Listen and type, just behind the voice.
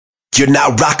You're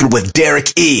now rocking with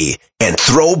Derek E. and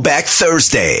Throwback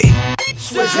Thursday.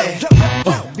 Turn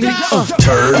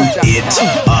it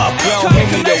up. Yo,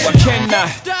 baby, though I cannot,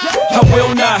 I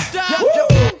will not,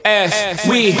 as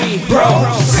we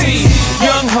proceed.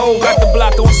 Young ho got the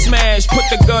block on smash, put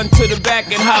the gun to the back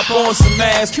and hop on some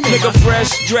ass. Nigga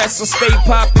fresh dress, or stay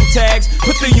popping tags.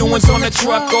 Put the Ewans on the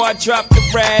truck or I drop the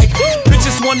rag.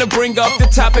 Bitches wanna bring up the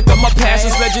topic of my past.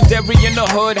 It's legendary in the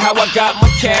hood, how I got my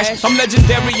cash. I'm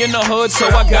legendary in the hood, so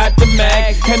I got the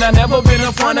mag. And I never been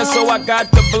a fronter, so I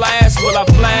got the blast. Will I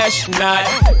flash? Not.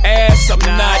 Ass, I'm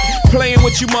not. Playing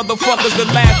with you motherfuckers, the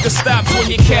laughter stops when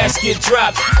your casket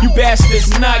drops. You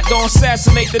bastards not gon'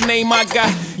 assassinate the name I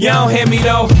got. Y'all don't hear me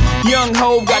though. Young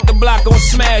ho got the block on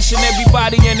smash, and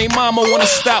everybody and they mama wanna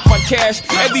stop my cash.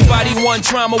 Everybody want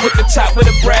drama with the top of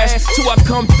the brass. Till I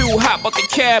come through, hop out the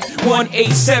cab,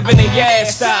 187 and yeah,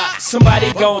 stop.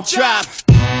 Somebody gon' drop.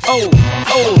 Oh,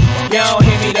 y'all don't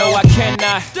hear me though, I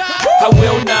cannot, I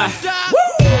will not,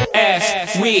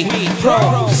 as we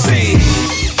proceed.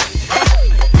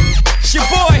 It's your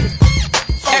boy,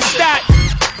 X-Dot,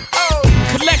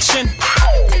 Collection,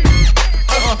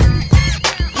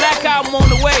 Black Album on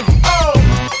the way,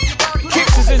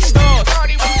 Kicks is in stores.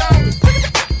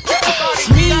 It's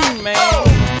me, man,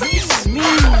 it's me.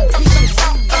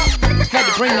 Had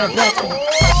to bring that back on.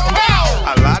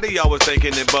 A lot of y'all was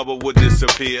thinking that Bubba would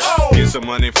disappear. Get some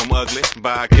money from Ugly,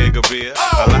 buy a keg of beer.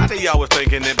 A lot of y'all was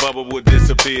thinking that Bubba would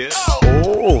disappear.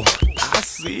 Oh, I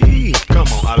see. Come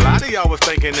on. A lot of y'all was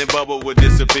thinking that Bubba would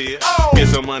disappear. Get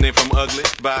some money from Ugly,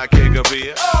 buy a keg of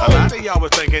beer. A lot of y'all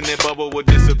was thinking that Bubba would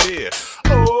disappear.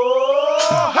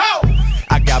 Oh, how?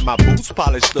 I got my boots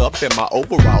polished up and my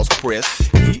overalls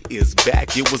pressed. He is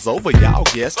back, it was over, y'all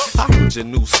guess. I heard your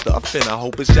new stuff and I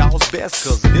hope it's y'all's best.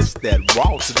 Cause this that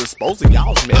raw to dispose of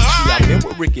y'all's mess. See, I've been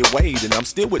with Ricky Wade and I'm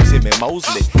still with Tim and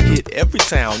Mosley. Hit every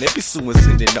town, every Sue and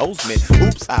Cindy knows me.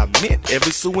 Oops, I meant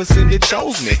every Sue and Cindy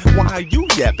chose me. Why are you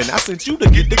yapping? I sent you to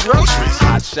get the groceries.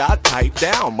 Hot shot, pipe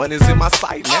down, money's in my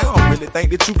sight now. Really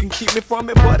think that you can keep me from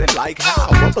it, buddy? Like how?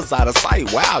 Bubba's out of sight,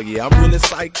 wow, yeah, I'm really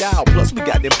psyched out. Plus we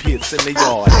got them pits in the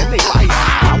yard and they like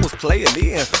I was playing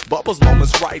in Bubba's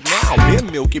moments right now.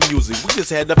 Been milking music, we just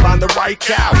had to find the right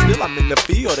cow. Still I'm in the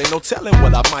field, ain't no telling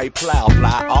what I might plow.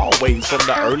 Fly always from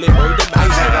the early bird to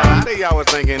night. A lot of y'all was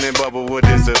thinking that Bubba would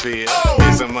disappear.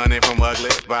 Get some money from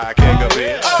Ugly, buy a keg of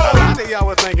beer. A lot of y'all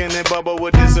was thinking that Bubba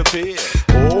would disappear.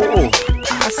 Oh,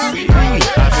 I see. I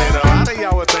said a lot of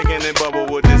y'all was thinking that Bubba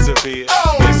would disappear.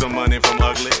 Get some money from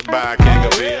Ugly, buy a keg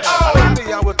of beer. A lot of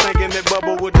y'all was thinking that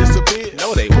Bubba would disappear.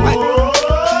 No, they wouldn't.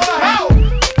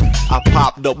 I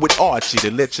popped up with Archie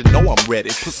to let you know I'm ready.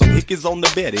 Put some hickeys on the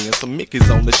Betty and some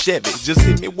Mickeys on the Chevy. Just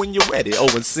hit me when you're ready. Oh,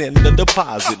 and send the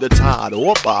deposit, the Todd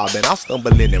or Bob, and I'll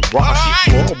stumble in and rock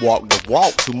it. Or walk the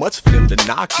walk, too much for them to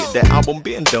knock it. That album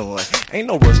been done, ain't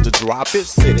no rush to drop it.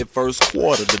 Said it first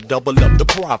quarter to double up the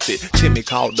profit. Timmy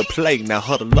called the play, now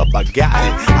huddle up, I got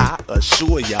it. I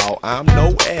assure y'all, I'm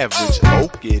no average.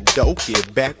 Okie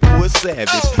dokie, backwoods savage.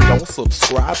 Don't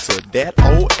subscribe to that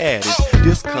old adage.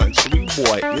 This country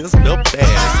boy is the baddest,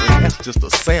 and that's just a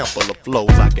sample of flows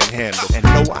I can handle. And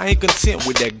no, I ain't content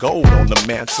with that gold on the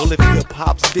mantle. If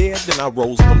hip-hop's dead, then I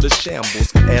rose from the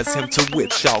shambles. Ask him to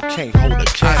which y'all can't hold a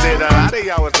candle. I said a lot of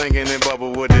y'all was thinking that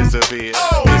Bubba would disappear.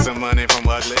 Get some money from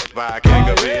Ugly, buy a keg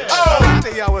of beer. A lot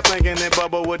of y'all was thinking that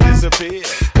Bubba would disappear.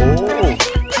 Oh,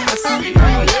 I see.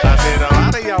 I said a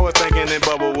lot of y'all was thinking that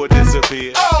Bubba would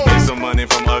disappear. Get some money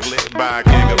from Ugly, buy a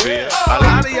keg of beer. A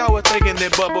lot of y'all was thinking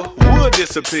that Bubba would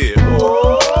disappear.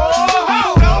 Oh,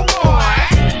 no boy.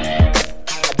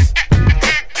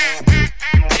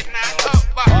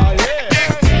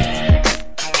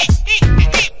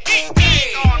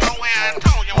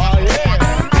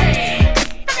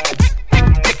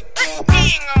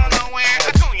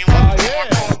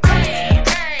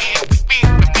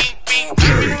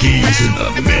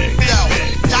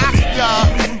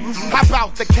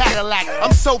 The Cadillac,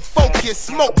 I'm so focused,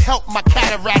 smoke help my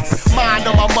cataracts. Mind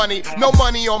on my money, no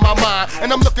money on my mind.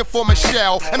 And I'm looking for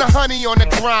Meshell and a honey on the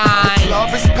grind.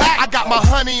 Love is packed, I got my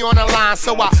honey on the line.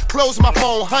 So I close my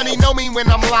phone, honey know me when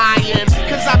I'm lying.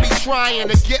 Cause I be trying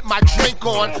to get my drink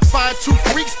on. Find two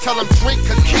freaks, tell them drink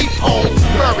cause keep home.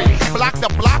 Hurry, block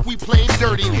the block, we playing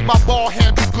dirty. My ball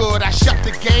handle good, I shut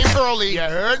the game early. You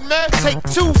heard me? Take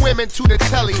two women to the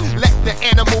telly. Let the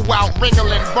animal out,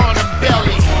 wriggling, burning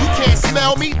belly. You can't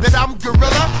smell me, that I'm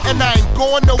gorilla. And I ain't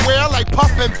going nowhere like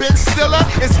Puff and Ben Stiller.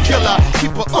 It's killer,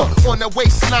 keep her on the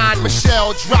waistline.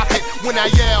 Meshell, drop it when I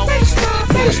yell.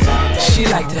 She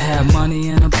like to have money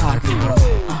in her pocketbook.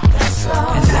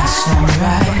 and that's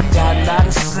alright. Got a lot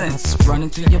of sense running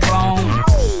through your bones,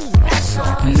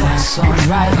 and that's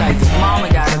alright. Like the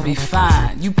mama gotta be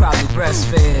fine. You probably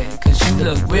breastfed, cause you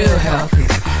look real healthy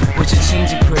with your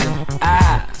Chingy pretty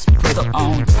eyes. Put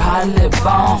on probably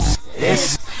bones.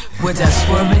 It's with that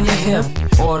swerve in your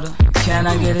hip. Order, can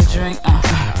I get a drink?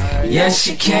 Yes,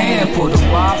 you can. Pull the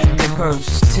wall from your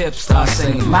purse. Tip, start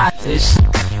saying my dish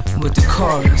with the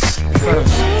chorus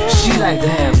first. She like to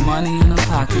have money in her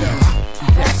pocket.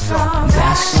 That's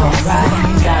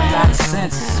alright. Got a lot of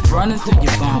sense running through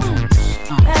your bones.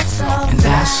 And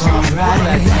that's alright.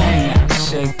 Like to hang out,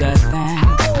 shake that thing.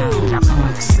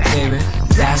 Baby,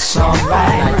 that's alright.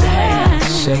 Like to hang out,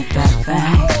 shake that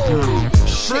thing.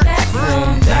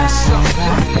 That's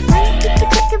alright.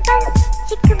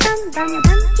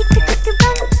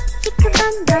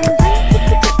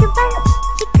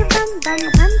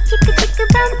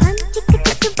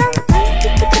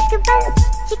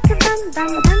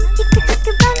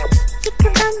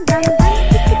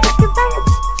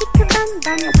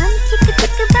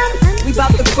 We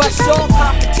bout to crush all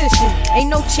competition. Ain't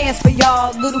no chance for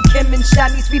y'all. Little Kim and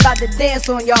Shanice, we bout to dance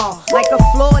on y'all like a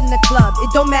floor in the club.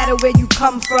 It don't matter where you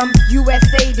come from,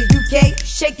 USA to UK,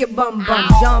 shake your bum bum.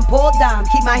 Jean Paul Dime,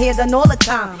 keep my hair done all the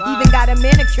time. Even got a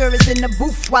manicurist in the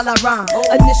booth while I rhyme.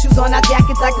 Initials on our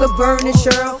jackets like Laverne and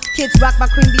Cheryl. Kids rock my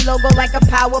Cream Bee logo like a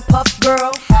Powerpuff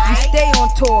Girl. We stay on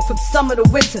tour from summer to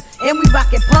winter, and we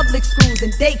rock at public schools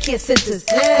and daycare centers.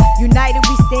 United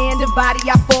we stand, divided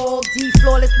I fall. D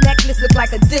flawless necklace look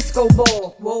like a disco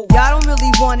ball. Y'all don't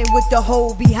really want it with the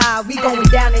whole beehive. We going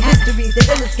down in history, the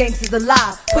illest gangsters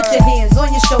alive. Put your hands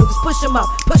on your shoulders, push them up,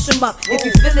 push them up. If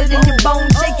you feel it in your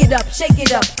bones, shake it up, shake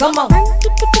it up. Come on.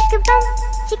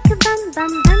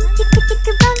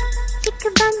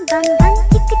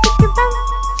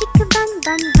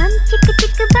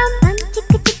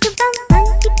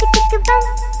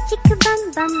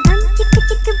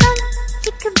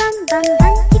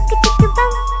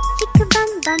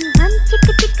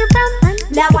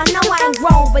 Now I know I ain't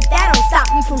grown, but that don't stop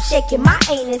me from shaking my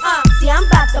anus. See, I'm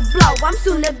about to blow, I'm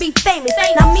soon to be famous.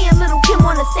 Now me and Little Kim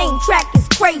on the same track is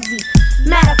crazy.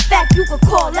 Matter of fact, you could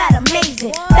call that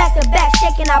amazing. Back to back,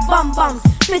 shaking our bum bums.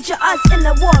 Picture us in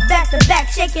the war, back to back,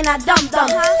 shaking our dum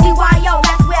dums. CYO,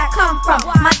 that's where I come from.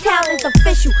 My talent's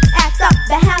official. Act up,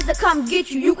 the hounds will come get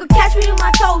you. You could catch me with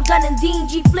my toes done in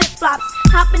D&G flip flops,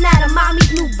 hopping out of mommy's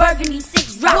new burgundy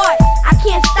 6 drop. I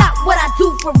can't stop what I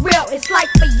do for real. It's like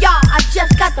for y'all, I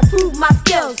just got to prove my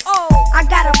skills. I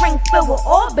got a ring filled with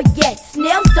all baguettes,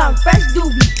 nails done, fresh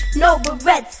doobie, no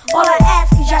barrettes. All I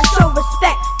ask is y'all show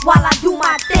respect while I do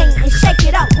my thing and shake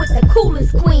it up with the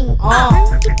coolest queen.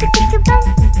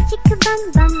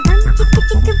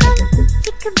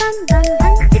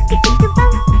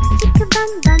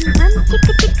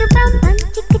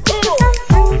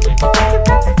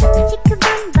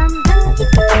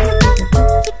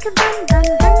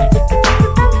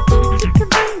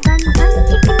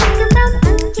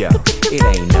 It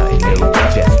ain't nothing new,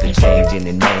 just a change in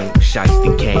the name.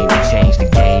 Sheist came and changed the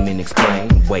game and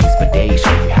explained ways for days.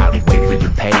 Show you how to wait for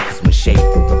your pay, cause when shape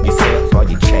your sales, all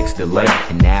your checks delay.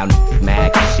 And now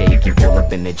mad can shake you, pull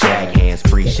up in the jag, hands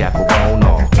free, chaperone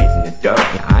off, getting the dough.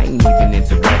 Yeah, I ain't even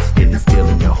interested in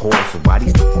stealing your horse. So why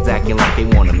these acting like they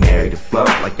wanna marry the flow?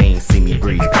 Like they ain't see me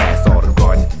breeze past all the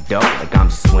guards at the door. Like I'm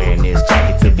just wearing this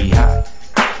jacket to be hot.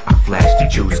 I flashed the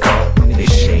juice card, and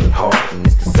this shit ain't hard. And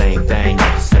it's the same thing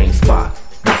at the same spot.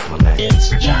 What's my name? It's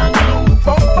Django.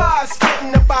 4-5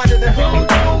 spitting up out of the hood.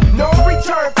 No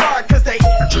return card, cause they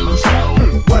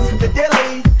what's the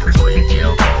dilly? We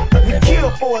kill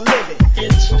for a living.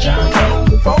 It's Django.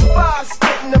 4-5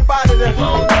 spitting up out of the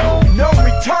hood. No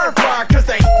return card, cause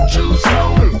they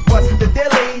what's the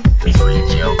dilly? We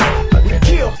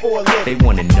kill for a living. They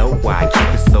wanna know why I keep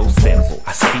it so simple.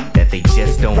 I see that they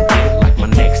just don't get it, like my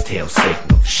next tail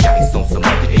signal. Sheist on some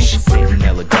other ish, sitting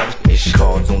elegant ish.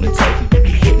 Cards on the table,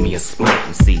 you hit me a split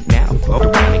and see now. Float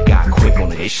around and got quick on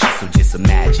the ish. So just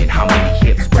imagine how many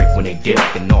hips break when they dip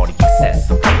and all the excess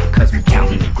of weight because we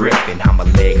counting the grip and how my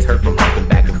legs hurt from hopping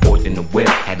back and forth in the whip.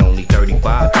 Had only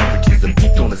 35 temperatures of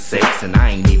beat on the 6, and I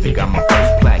ain't even got my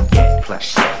first plaque yet. Plaque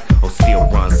shit, or still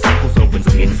run circles over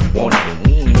to get some wanted, and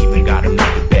we ain't even gotta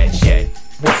make the bet yet.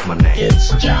 What's my name?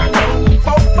 It's Django.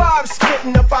 4-5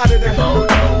 spitting up out of the hood.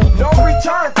 No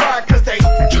return card, cause they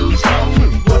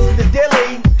what's the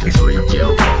dilly? We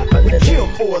kill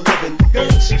for a living.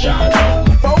 It's Django.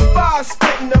 4-5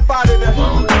 spitting up out of the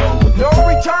hood. No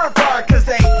return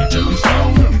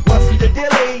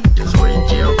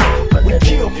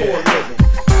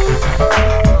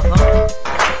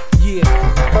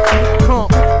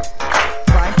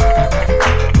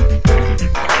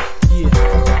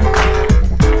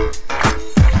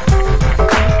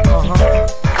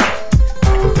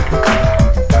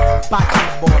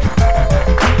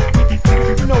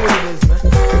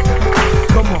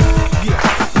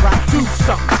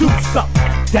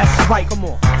right. Come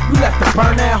on. You left the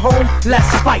burn at home,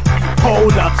 let's fight.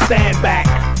 Hold up, stand back.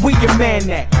 Where your man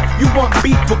at? You want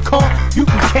beef for comp? You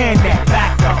can can that.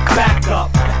 Back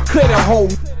up. Clear the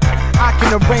hole. I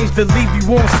can arrange to leave you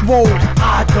on swole.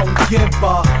 I don't give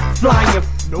a flying.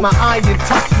 My iron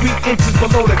touch 3 inches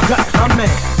below the gut. I'm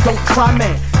in. Don't try,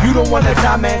 man. You don't wanna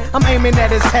die, man. I'm aiming at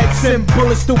his head, send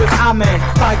bullets through his eye, man.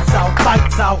 Fights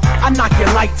out. I knock your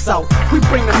lights out. We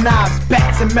bring the knives,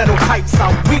 bats, and metal pipes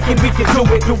out. We can do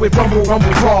it. Rumble,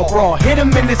 raw. Hit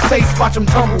him in his face, watch him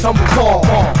tumble, fall.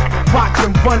 Watch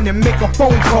him run and make a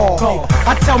phone call.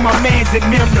 I tell my mans and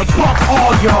them to bump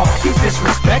all y'all. He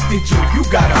disrespected you, you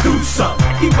gotta do something.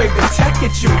 He waved the tech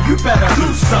at you, you better do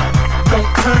something.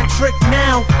 Don't turn trick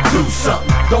now, do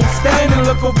something. Don't stand and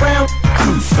look around,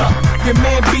 do something. Your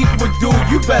man beef with dude,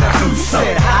 you better do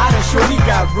something. Said hi to shorty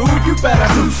got rude, you better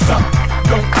do something.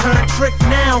 Don't turn trick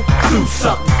now, do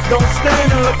something. Don't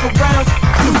stand and look around,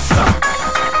 do something.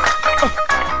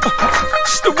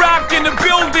 It's the Rock in the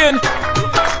building.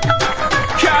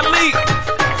 Khalid,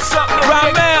 something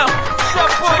around now.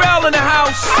 Pharrell in the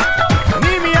house.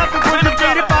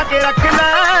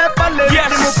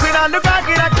 Yes.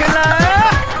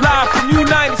 Live from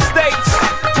United States,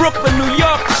 Brooklyn, New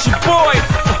York. It's your boy,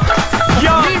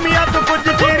 Young. The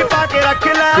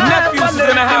nephews is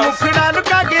in the house.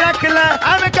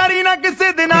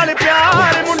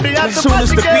 As soon as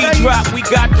the beat drop, we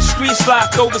got the streets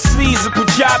locked overseas. A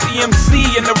Panjabi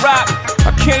MC in the rock.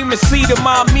 I came to see the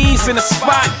mommies in the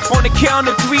spot. On the count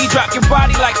of 3, drop your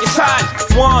body like it's hot.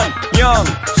 1, Young,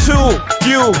 2,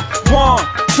 you. 1,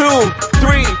 2,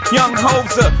 3, Young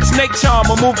Hoser, snake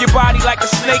charmer. Move your body like a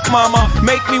snake, mama.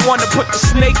 Make me wanna put the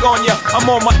snake on ya. I'm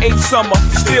on my 8th summer,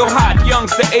 still hot.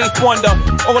 Young's the 8th wonder.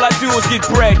 All I do is get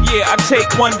bread, yeah, I take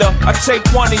wonder. I take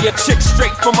one of your chicks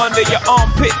straight from under your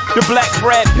armpit. The black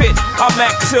Brad Pitt, I'm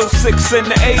at till 6 in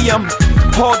the AM.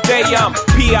 All day I'm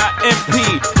P.I.M.P.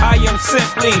 I am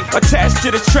simply attached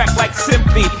to the track like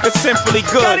Simply. It's simply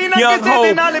good. Young Ho,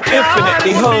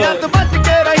 infinitely hood.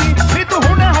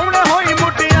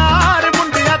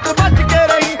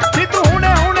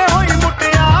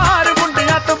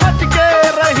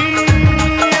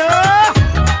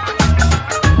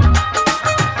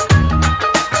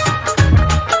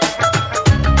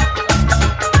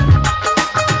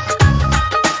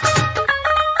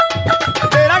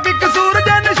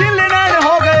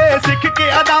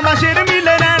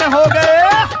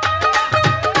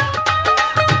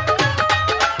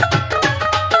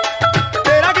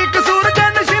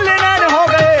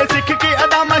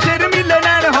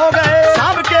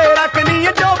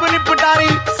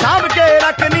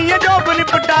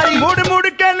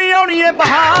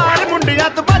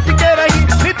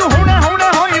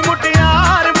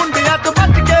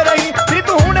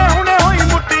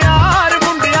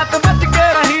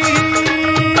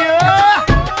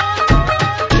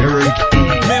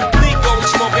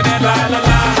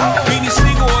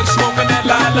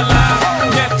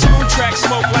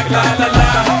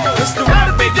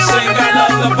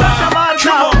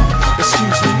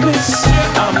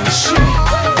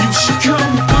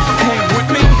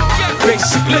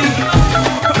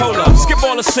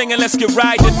 Singing, let's get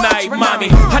right tonight, mommy.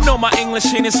 I know my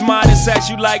English ain't as modest as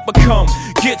you like, but come,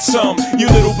 get some, you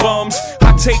little bums.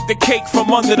 I take the cake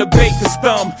from under the baker's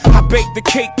thumb. I bake the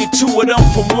cake, get 2 of them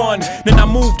for 1. Then I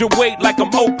move the weight like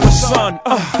I'm Oprah's son.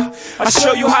 I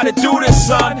show you how to do this,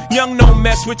 son. Young no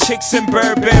mess with chicks in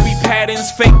Burberry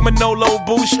patterns. Fake Manolo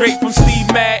boo straight from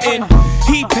Steve Madden.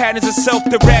 He patterns himself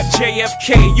to rap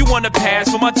JFK. You wanna pass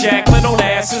for my Jacqueline on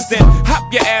asses? Then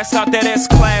hop your ass out that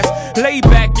S-Class. Lay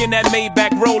back in that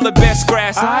Maybach, roll the best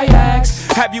grass. I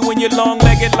ask, have you in your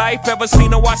long-legged life ever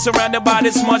seen a watch surrounded by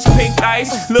this much pink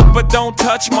ice? Look but don't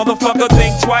touch, motherfucker,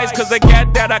 think twice. Cause I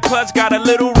got that I clutch, got a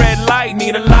little red light.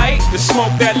 Need a light to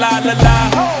smoke that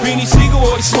la-la-la. Beenie Siegel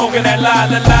always smoking that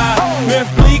la-la-la.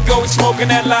 Myth Bleak always smoking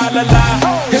that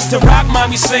la-la-la. It's the Rock,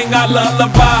 mommy sing our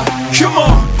lullaby. Come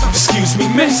on, excuse me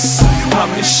miss,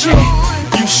 I'm the shit.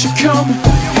 You should come,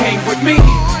 hang with me,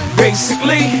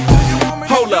 basically.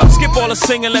 Hold up, skip all the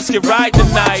singing, let's get right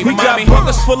tonight. We got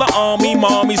brothers full of army,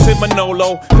 mommies in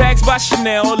Manolo. Bags by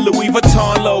Chanel, Louis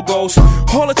Vuitton logos.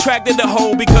 All attracted to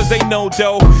hoe because they know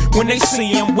dough. When they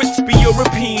see him, which be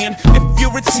European. If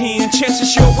you're a 10,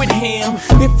 chances you're with him.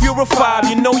 If you're a 5,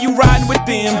 you know you riding with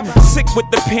them. Sick with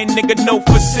the pen, nigga, no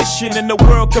physician in the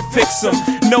world can fix him.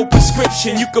 No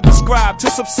prescription, you could prescribe to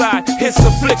subside his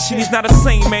affliction. He's not a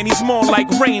saint, man, he's more like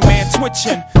Rain Man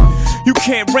twitching. You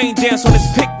can't rain dance on this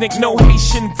picnic. No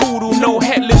Haitian voodoo, no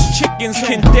headless chickens.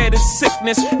 Can dead as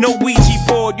sickness, no Ouija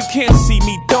board. You can't see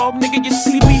me, dog, nigga, you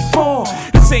see me fall.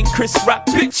 It's This ain't Chris Rock,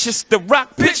 bitch, it's the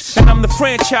Rock, bitch. And I'm the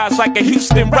franchise like a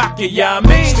Houston Rocket, yeah, I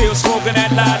mean. Still smoking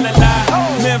that la la la.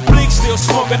 Man, Bleak still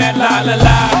smoking that la la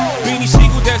la. Beenie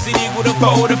Siegel, Desert Eagle, the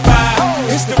 4 to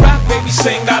 5. It's the Rock, baby,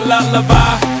 sing our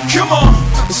lullaby. Come on,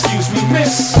 excuse me,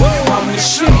 miss. I'm the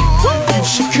shit. You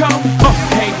should come,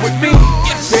 hang with me.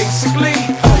 Basically,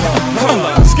 hold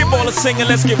up. Skip all the singing,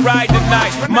 let's get right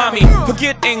tonight. Mommy,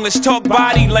 forget English, talk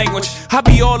body language. I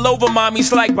be all over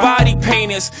mommies like body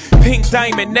painters. Pink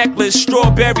diamond necklace,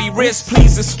 strawberry wrist.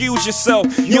 Please excuse yourself,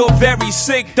 you're very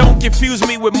sick. Don't confuse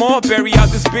me with Marbury out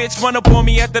this bitch. Run up on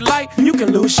me at the light, you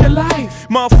can lose your life.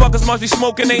 Motherfuckers must be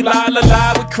smoking, they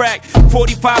lie with crack.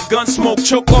 45 gun smoke,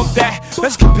 choke off that.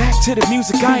 Let's get back to the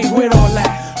music, I ain't with all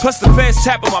that. Plus the feds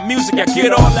tapping my music, I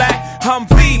get all that. I'm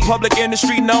V, public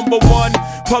industry number 1.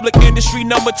 Public industry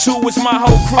number 2 is my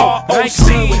whole crew. I ain't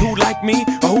concerned with who like me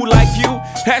or who like you.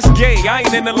 That's gay, I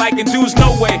ain't into liking dudes,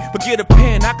 no way. But get a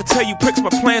pen, I can tell you pricks my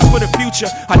plans for the future.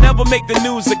 I never make the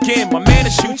news again, my man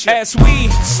is shoot you. As we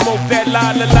smoke that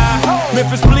la la la.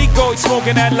 Memphis Bleak always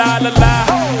smoking that la la la.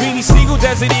 Beenie Siegel,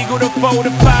 Desert Eagle, the 4 to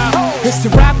 5. It's the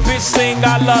rap bitch, sing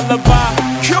our lullaby.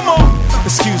 Come on,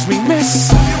 excuse me,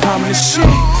 miss, I'm the shit.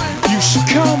 You should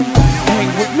come, hang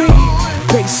with me,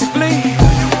 basically.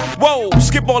 Whoa,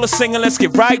 skip all the singing, let's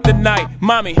get right tonight.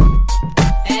 Mommy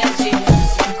Angie,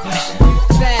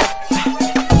 Fab,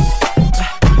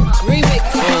 remix,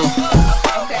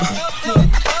 okay.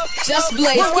 Just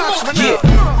Blaze, yeah.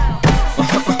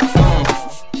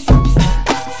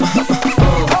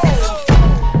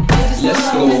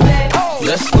 Let's go,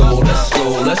 let's go, let's go,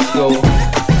 let's go.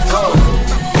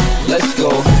 Let's go,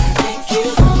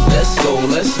 let's go,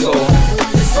 let's go.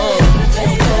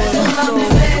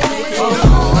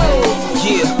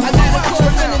 I got a call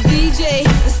from the DJ,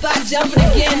 the spot jumping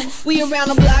again. We around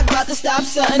the block, about to stop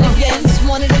something again. It's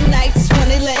one of the nights when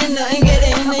they letting nothing get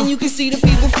in. And you can see the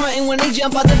people fronting when they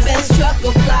jump out the Benz truck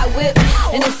or fly whip.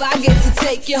 And if I get to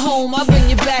take you home, I'll bring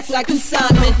you back like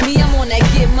consignment. Me, I'm on that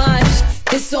get mine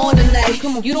it's on tonight.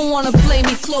 Come on, you don't wanna play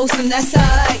me close, and that's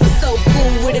alright. He's so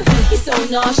cool with it, he's so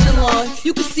nonchalant.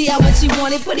 You can see how much he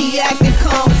wanted, but he acting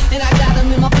calm. And I got him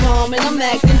in my palm, and I'm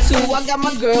acting too. I got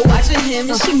my girl watching him,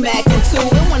 and she macking too.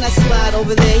 And when I slide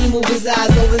over there, he move his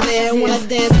eyes over there. And when I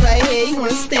dance right here, he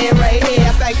wanna stand right here.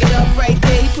 I back it up right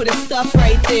there, he put his stuff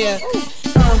right there.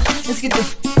 Let's get the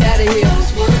out of here.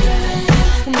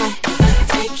 Come on,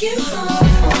 take you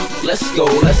home. Let's go,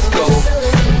 let's go.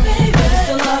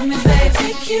 Love me, babe,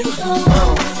 take you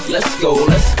home. Let's go,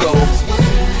 let's go.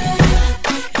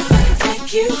 If I can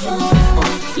take you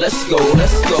home. Let's go,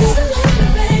 let's go.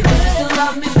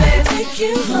 Love me, babe, take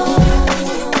you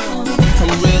home.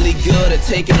 I'm really good at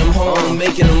taking them home,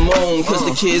 making them moan. Cause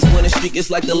the kids win the streak, it's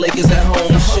like the Lakers at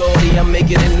home. Shorty, I'm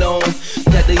making it known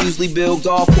that they usually build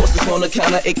golf courses on the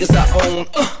kind of acres I own.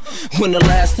 When the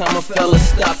last time a fella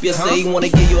stopped you, say he wanna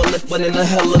give you a lift but in a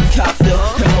helicopter.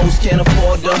 And most can't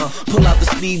afford to pull out the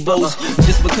speedboats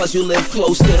just because you live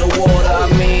close to the water. I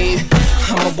mean,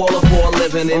 I'm a baller for a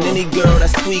living, and any girl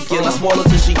that's tweaking, I swallow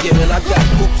till she giving. I got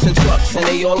coops and trucks, and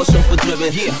they all are chauffeur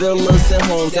driven. Villas and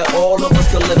homes that all of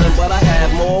us can live in, but I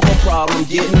have more of a problem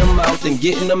getting them out than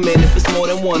getting them in. If it's more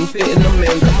than one, fitting them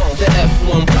in. Come on, the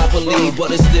F1 properly,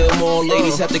 but it's still more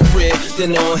ladies at the crib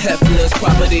than on Hefner's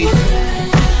property.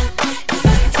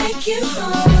 Take you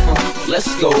home. Let's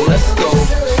go, let's go.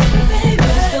 Baby,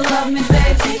 still love me,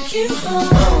 babe, take you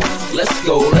home. Let's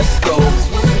go, let's go.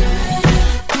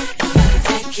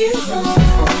 Take you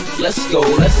home. Let's go,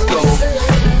 let's go.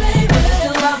 Baby,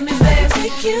 still love me, babe,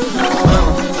 take you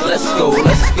home. Let's go,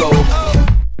 let's go.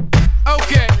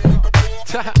 Okay.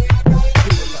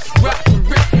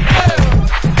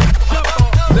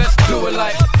 Let's do it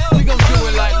like, we gon' do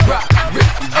it like rock, rip,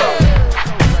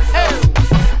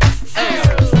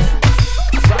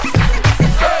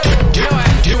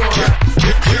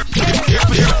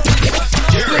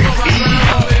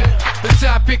 the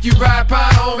top pick you ride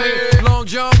pie on me. Long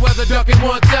John weather ducking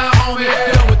one time on me.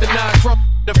 Done with the 9 Trump,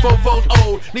 the 4 volts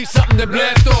old. Need something to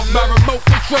blast off my remote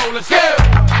control. Let's go.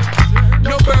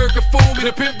 No bird can fool me,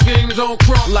 the pimp game is on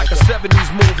crump like a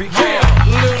 70s movie. Yeah,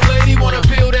 little lady wanna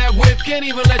build that whip, can't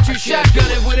even let you shotgun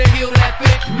it with a heel that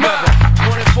thick. Mother,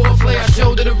 wanted foreplay, I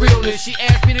showed her the realness. She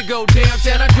asked me to go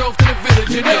downtown, I drove to the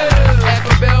village, you know. As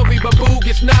for Bellevue, but boo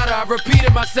gets nada. I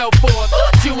repeated myself for her,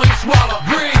 you ain't swallow.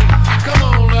 Breathe, come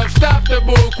on, love, stop the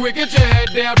bull quick, get your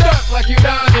head down, duck like you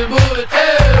dodging bullets.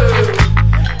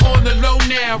 On the low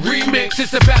now, remix,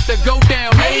 it's about to go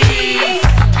down. Ladies,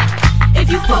 if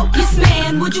you focus,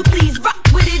 man, would you please rock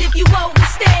with it if you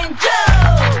understand,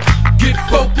 Joe? Get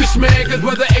focused, man, cause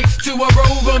whether H2 or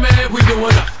over, man, we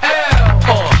doing a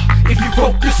L. If you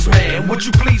focus, man, would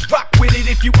you please rock with it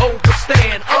if you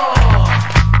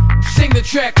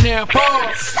now,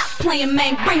 pause. Stop playing,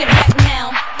 man, bring it back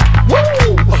now.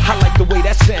 Woo! I like the way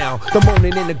that sound. The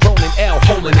moaning and the groaning L,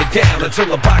 holding it down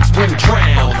until a box spring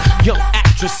drown. Young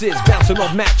actresses bouncing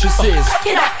off mattresses.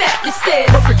 Get off actresses.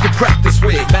 Perfect to practice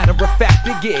with. Matter of fact,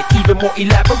 to get even more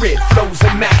elaborate. Flows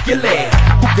immaculate.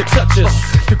 Who could touch us?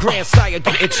 The grandsire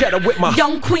getting cheddar with my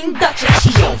young Queen Duchess.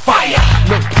 She on fire.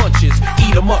 No punches,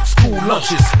 eat 'em up, school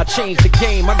lunches. I changed the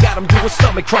game, I got 'em doing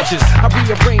stomach crunches. I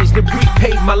rearranged and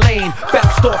repaved my lane.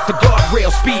 Bounced off the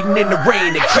guardrail, speeding in the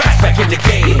rain and crashed back in the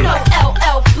game. You know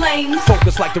LL Flames.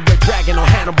 Focus like the red dragon on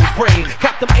Hannibal's brain.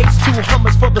 Got them H2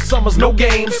 Hummers for the summers, no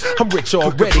games. I'm rich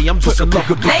already, I'm just a look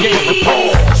at the game.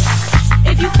 Pause.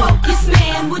 If you focus,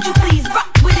 man, would you please rock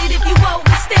with it if you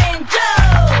overstand,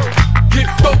 Joe? Get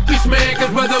focused, man, cause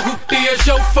brother Hoopty a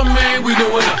chauffeur, man, we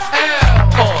doing a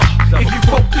L. If you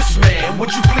focus, man,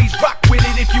 would you please rock with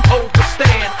it if you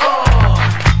overstand?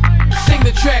 Sing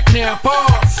the track now,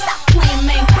 pause. Stop playing,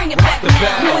 man, bring it back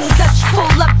now. When Dutch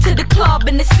pull up to the club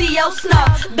in the CO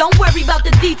snub, don't worry about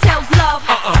the details, love.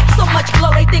 So much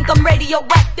glow, they think I'm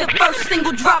radioactive. First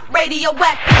single drop,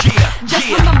 radioactive. Just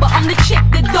remember, I'm the chick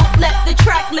that don't let the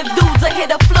track live. Dudes, I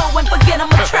hit a flow and forget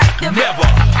I'm attractive. Never.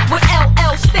 With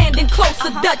LL standing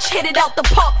closer, Dutch hit it out the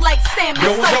park like Sam.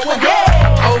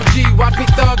 OG, watch me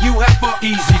thug you heifer.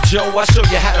 Easy, Joe, I show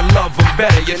you how to love them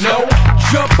better, you know?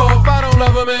 Jump off, I don't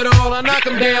love them at all. I knock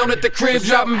them down at the crib,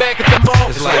 drop them back at the mall.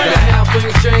 It's like that. How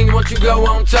things change once you go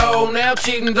on tour. Now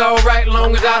cheating's alright,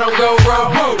 long as I don't go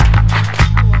wrong.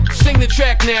 Sing the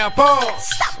track now, pause.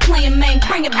 Stop playing, man,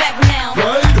 bring it back now.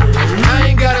 I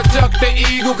ain't gotta tuck the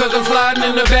eagle, cause I'm sliding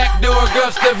in the back door,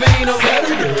 Gustavino.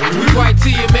 We white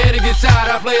tee and man, it gets hot.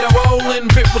 I played a rolling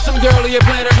fit for some girlie at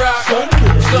Planet Rock.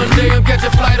 Sunday, I'm catching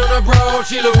flight on the broad.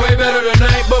 She look way better the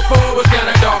night before, it was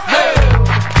kinda dark. Hey!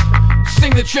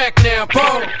 Sing the track now,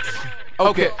 pause.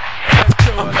 Okay.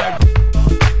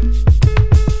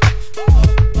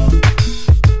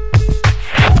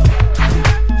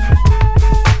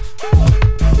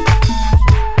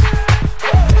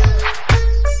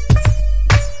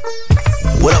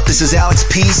 What up, this is Alex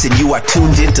Peace, and you are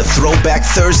tuned in to Throwback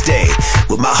Thursday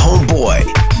with my homeboy,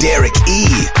 Derek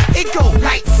E. It go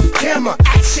lights, camera,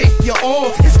 action, you're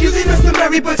on. Excuse me, Mr.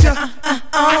 Murray, but you're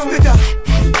with the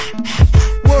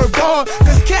word ball.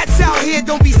 Cause cats out here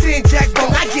don't be saying jack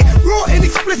bone. I get raw and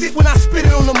explicit when I spit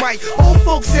it on the mic. Old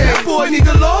folks say, boy, need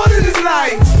the Lord in his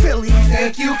life. Silly,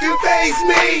 think you can face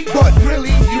me, but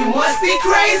really, you must be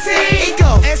crazy. It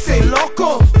go, ese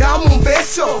loco, dame un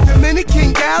beso.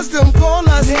 Dominican gals, them call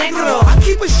us negro. I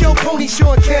keep a show pony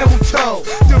showing camel toe.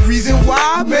 The reason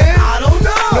why, man, I don't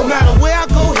know. No matter where I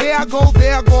go, here I go,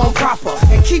 there I go, I'm proper.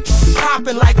 And keep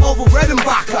popping like over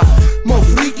Redenbacher. Mo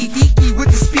freaky deaky with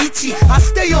the speechy. I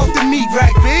stay off the meat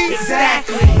rack, B.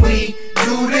 Exactly. We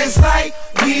do this like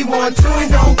we want to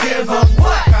and don't give up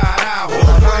what?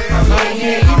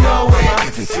 Yeah, you know it.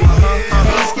 Ain't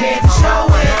scared to show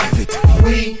it.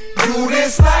 We do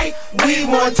this like we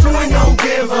want to and don't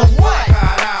give up what?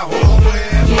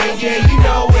 Yeah, you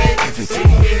know it.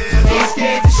 Ain't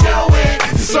scared to show it.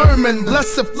 Sermon,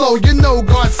 blessed flow, you know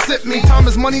God sent me. Time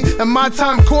is money and my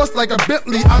time costs like a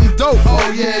Bentley. I'm dope.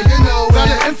 Oh yeah, you know it. Got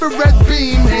an infrared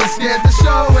beam, ain't scared to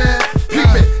show it. Peep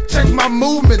it, check my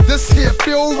movement, this here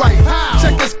feel right.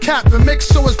 Check this cap and make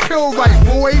sure it's pill right,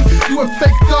 boy. You a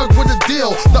fake thug with a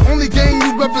deal. The only gang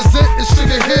you represent is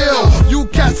Sugar Hill. You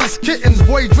cats is kittens,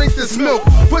 boy, drink this milk.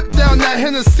 Put down that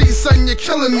Hennessy, son, you're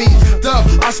killing me. Dub,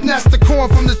 I snatched the corn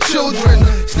from the children.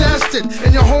 Stashed it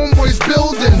in your homeboy's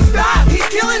building. Stop, he's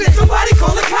killing it, somebody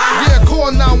call the cops. Yeah,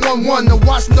 call 911 to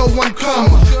watch no one come.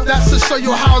 That's to show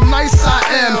you how nice I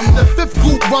am. The fifth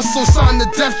group Russell signed the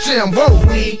Def Jam, whoa.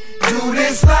 We do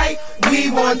this like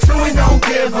we want to and don't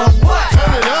give up what?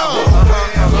 Turn it up.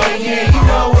 Yeah, you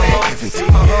know it.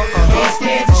 Ain't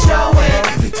scared to show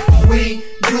it. We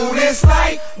do this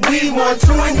like we want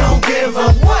to and don't give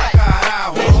up what?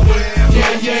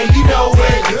 Yeah, you know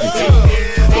it.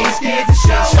 Ain't scared to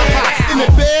show it. In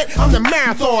the bed, I'm the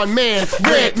marathon man,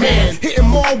 red man, hitting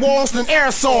more walls than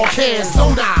aerosol cans.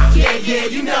 So nah. Yeah,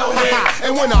 you know it.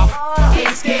 And when I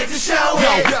ain't scared to show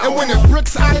it. and when the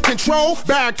bricks out of control,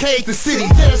 barricade the city.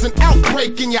 There's an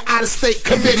outbreak in your out-of-state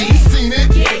committee. You seen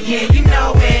it? Yeah, you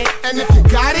know it. And if you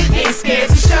got it, ain't scared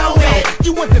to show it.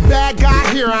 You want the bad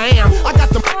guy? Here I am. I got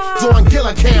the on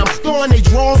killer cam, throwing they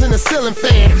drawers in a ceiling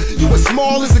fan. You as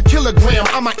small as a kilogram.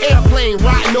 I'm an airplane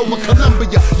riding over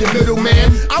Columbia. You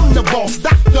middleman, I'm the boss,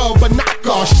 doctor, but not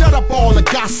God. Shut up all the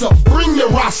gossip, bring your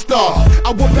roster. I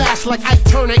will bash like Ike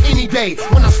Turner any day.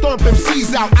 When I stomp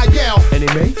MCs out, I yell. Any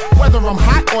mate? Whether I'm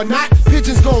hot or not,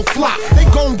 pigeons gon' flock. They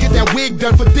gon' get that wig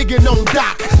done for digging on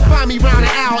Doc. Find me round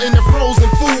an owl in the frozen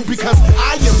food because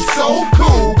I am so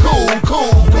cool.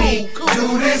 We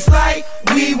do this like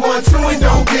we want to and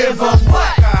don't give a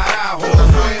fuck.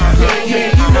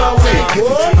 Yeah, you know it.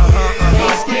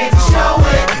 Ain't scared to show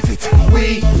it.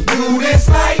 We do this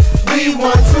like we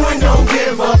want to and don't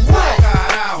give a fuck.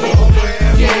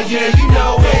 Yeah, you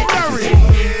know it.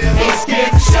 Ain't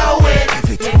scared to show it.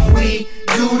 We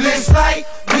do this like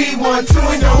we want to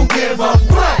and don't give a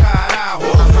fuck.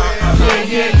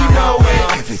 Yeah, you know it.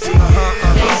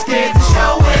 Ain't scared to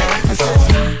show it.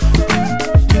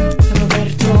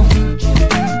 Roberto,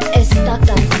 esta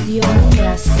canción me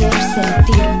hace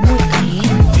sentir muy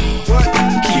caliente.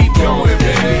 Keep going,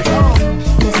 baby.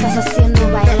 Me estás haciendo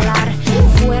bailar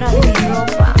fuera de mi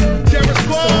ropa.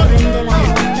 Sorprende la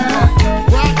nota.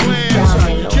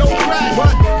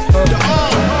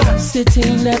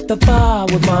 Sitting at the bar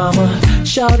with mama,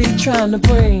 shawty trying to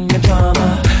bring the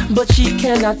drama, but she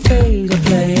cannot fade a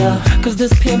player, cause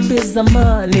this pimp is a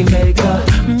money maker.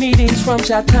 Meetings from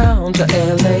Chi-Town to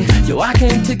LA, yo, I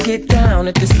came to get down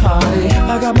at this party.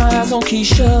 I got my eyes on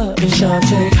Keisha and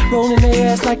Shantae, rolling their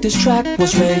ass like this track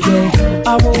was reggae.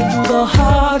 I roll through the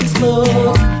hardest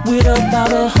look, with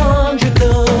about 100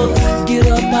 looks, get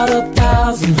up out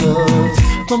 1,000 hooks,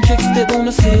 from chicks that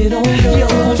wanna sit on me. Yo,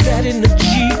 who's that in the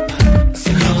Jeep?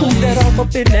 Who's that off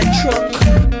up in that truck?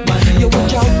 Yo,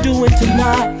 what y'all doing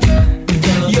tonight?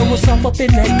 Yo, what's up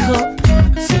in that cup?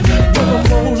 Yo, I'm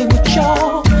rolling with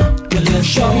y'all.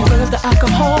 Shawty, where's the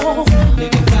alcohol?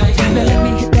 Now let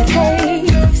me hit that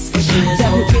haze.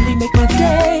 That would really make my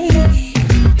day.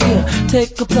 Yeah,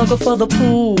 take a plugger for the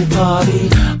pool party,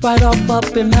 right off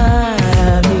up in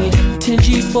Miami. 10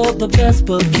 G's for the best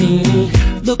bikini,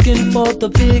 looking for the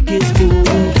biggest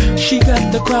booty. She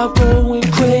got the crowd going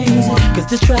crazy, cause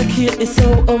this track here is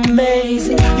so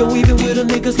amazing. Yo, even with a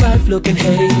nigga's life looking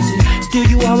hazy, still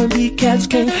you R&B cats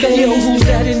can't phase. Yo, who's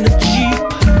that in the Jeep?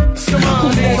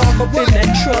 Who's that off up in that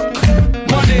truck?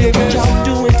 What y'all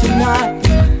doing tonight?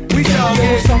 We got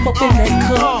what's off up in that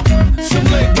cup?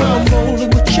 I'm rolling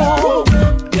with y'all.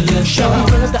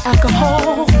 Shawty, where's the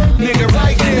alcohol? Nigga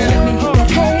right there. Let me hit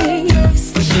that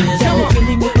haze. That would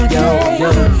really make my day.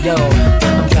 Yo,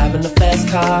 I'm driving a fast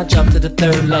car, jump to the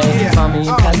third lane. Find me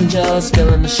a passenger,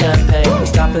 spilling the champagne.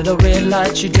 Stop at a red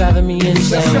light, you driving me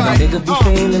insane. Nigga be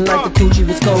feeling like the coochie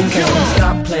was cocaine.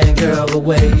 Stop playing, girl, the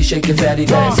way you shake your fatty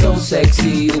back. So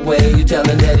sexy, the way you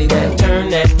tellin' Eddie that. Turn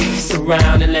that piece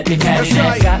around and let me patty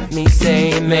that. Got me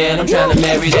saying, man, I'm trying to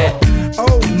marry that.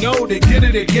 Oh no, they did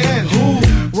it again. Who?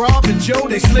 Rob and Joe,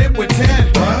 they slid with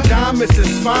 10. Dime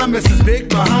misses, fine misses, big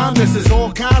behind misses,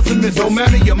 all kinds of misses. No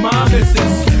matter your mom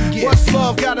misses. What's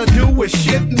love gotta do with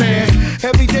shit, man?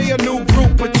 Every day a new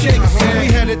group of chicks. We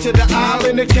headed to the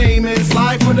island of Caymans,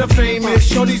 life for the famous.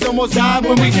 Shorties almost died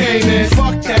when we came in.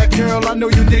 Fuck that girl, I know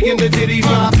you digging the ditty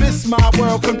vibe. This my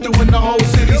world, come through in the whole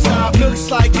city stop. Looks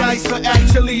like ice, but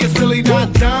actually it's really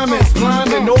not diamonds.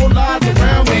 Blinding, all lies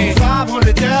around me.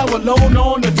 500 down, alone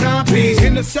on the timepiece.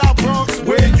 In the South Bronx,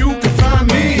 where you can find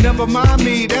me. Never mind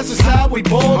me, that's just how we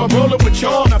ball. I'm rolling with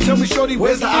y'all, now tell me shorty,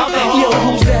 where's the alcohol? Yo,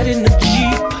 who's that in the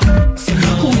Jeep?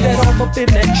 Who's that off up in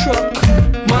that truck?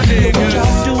 My nigga, what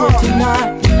y'all doing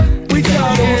tonight? We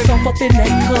got what's off up in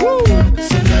that cup?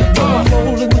 I'm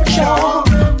rolling with y'all.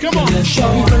 Come on,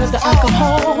 shorty, where's the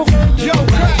alcohol? Yo,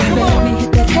 come now let me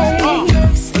hit that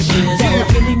haze. That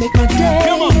would really make my day.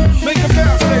 Come on, make it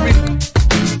bounce, baby.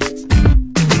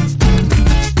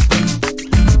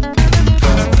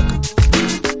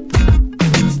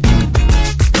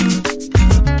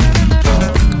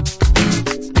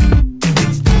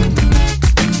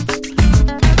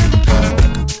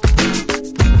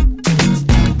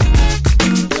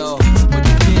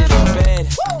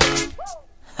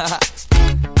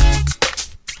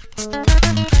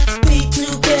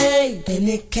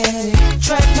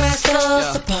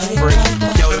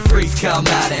 Come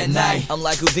out at night. I'm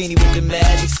like Houdini with the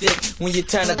magic stick. When you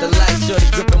turn up the lights, shorty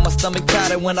gripping my stomach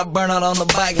tighter. When I burn out on the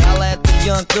bike, holla at the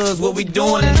young thugs, what we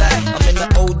doing tonight? I'm in the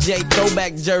OJ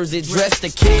throwback jersey, dressed to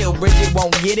kill. Bridget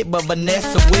won't get it, but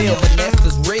Vanessa will.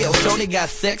 Vanessa's real, shorty got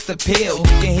sex appeal.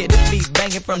 You can hear this beat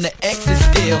banging from the exit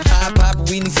still. High pop,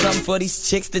 we need something for these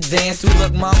chicks to dance to.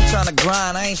 Look, mom, I'm trying to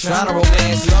grind, I ain't trying to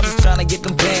romance you. I'm just trying to get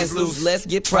them pants loose. Let's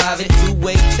get private.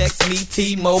 Two-way text me,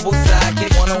 T-Mobile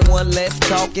sidekick. One-on-one, let's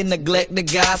talk and neglect the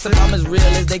gossip. I'm as real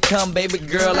as they come, baby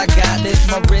girl, I got this.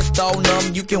 My wrist all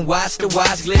numb, you can watch the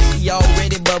watch glitch. She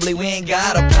already bubbly, we ain't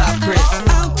gotta pop Chris.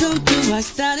 I'll go through, I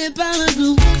started by the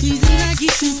blue. Teasing Nike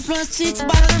shoes, plus chicks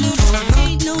by the blues.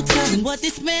 Ain't no telling what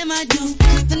this man might do.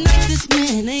 Cause tonight this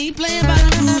man ain't playing by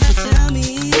the rules. So tell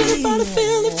me, Anybody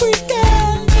feeling freak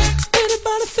out?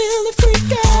 Anybody feeling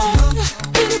freak out?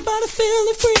 Anybody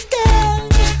feeling freak out?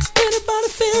 Anybody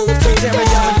feeling freak out? Tearing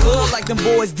down the club like them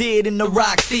boys did in the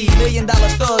Roxy. $1 million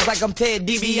thugs like I'm Ted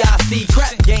DiBiase.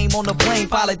 Crap game on the plane,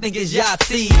 pilot think it's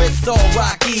Yahtzee. It's all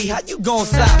Rocky, how you gon'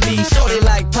 stop me? Shorty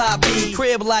like Poppy,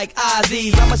 crib like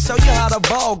Ozzy's. I'ma show you how to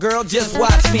ball, girl, just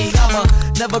watch me. I'ma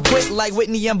never quit like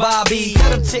Whitney and Bobby. Tell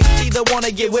them chicks either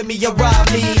wanna get with me or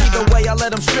rob me. Either way, I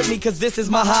let them strip me cause this is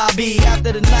my hobby.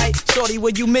 After the night, shorty,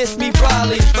 will you miss me?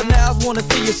 Probably. But now I wanna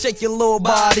see you shake your little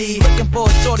body. Looking for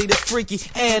a shorty that's freaky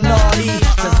and naughty.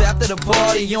 Cause after the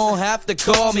party, you don't have to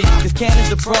call me. Cause Cannon's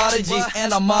the prodigy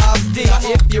and I'm Mom's D.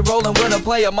 If you're rolling with a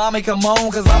player, mommy, come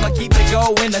on. Cause I'ma keep it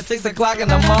going at 6 o'clock in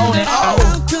the morning. Oh,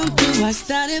 welcome to I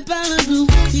started by the blue.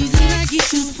 Teasing Nike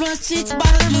shoes, plus chicks by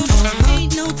the blue.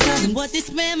 Ain't no telling what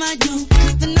this man might do.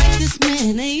 Cause tonight this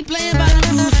man ain't playing by the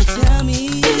rules. So tell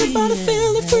me, anybody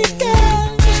feeling freak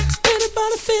out?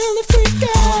 Anybody feeling freak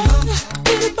out?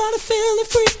 Anybody feeling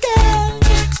freak out?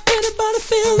 Anybody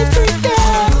feeling freak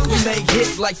out? we make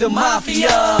hits like the mafia.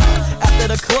 After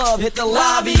the club, hit the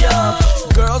lobby up.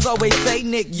 Girls always say,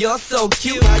 Nick, you're so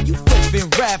cute. How you flipping,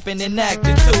 rapping, and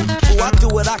acting too? Oh, I do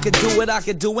it, I can do it, I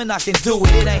can do it, I can do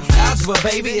it. It ain't algebra,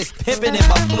 baby, it's pimping in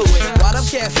my fluid. Why them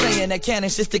cats saying that Cannon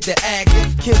should stick to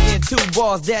acting? Kill me in 2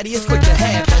 bars, daddy, it's quick to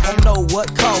happen. I don't know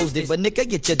what caused it, but nigga,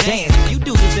 get your dancing. You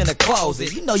do this in a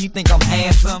closet, you know you think I'm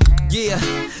handsome. Yeah,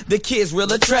 the kid's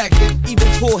real attractive. Even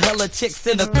pull hella chicks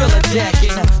in a Thriller jacket.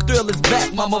 Now, Thrill is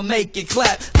back, mama, make it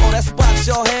clap. Oh, that spot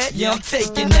y'all had? Yeah, I'm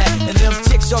taking that. And them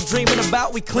chicks y'all dreaming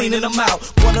about, we cleaning them out.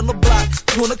 1 on the block,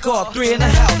 2 in the car, 3 in the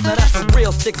house. Now that's a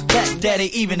real 6-pack, daddy,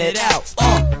 even it out.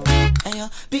 Hey,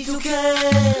 B2K.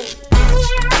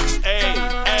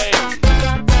 Hey,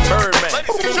 Birdman.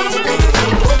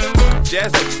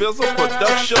 Jazzy Fizzle,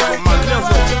 production on my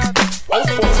nizzle.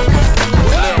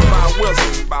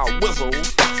 My whistle.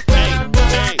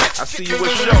 Hey, I see you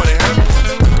with Shorty,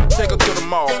 huh? Take her to the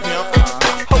mall, pimp.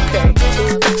 Okay.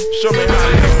 Show me how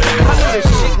it is, man. I know this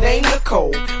chick named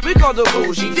Nicole. We called her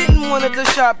bougie. Didn't want her to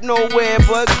shop nowhere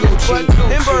but Gucci.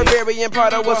 And Burberry and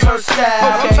Prada was her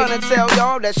style. I'm trying to tell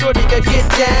y'all that Shorty could get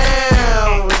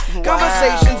down.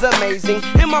 Conversation's amazing.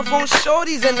 In my phone,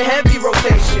 Shorty's in heavy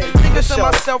rotation. Thinking to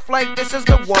myself like this is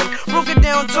the one. Broke it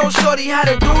down, told Shorty how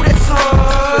to do this,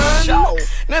 huh?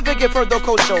 Never give her the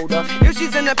cold shoulder. If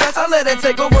she's in the past, I let her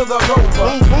take over the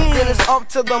rover. Then it's off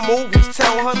to the movies.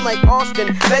 Tell her like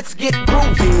Austin, let's get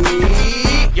groovy.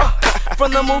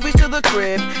 From the movies to the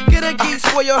crib, get a geek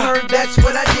spoil her, that's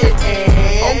what I did.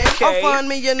 And I'll find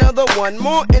me another one,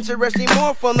 more interesting,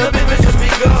 more fun. The business has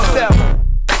begun.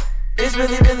 It's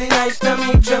really, really nice to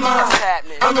meet you, ma.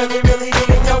 I'm really, really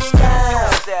digging your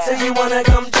style. So you wanna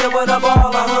come chill with a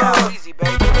baller, Easy,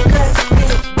 baby. Let's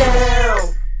get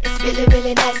down. It's really,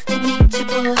 really nice to meet you,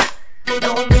 boy. You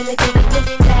know I'm really digging your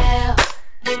style.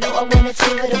 You know I wanna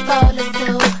chill with a baller,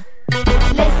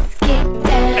 so let's get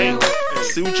down. Hey,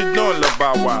 see what you're doing, little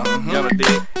Bow Wow. You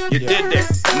did. You did that.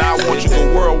 Now I want you to go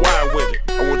worldwide with it.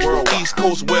 I want you to go East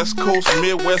Coast, West Coast,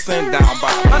 Midwest, and down by.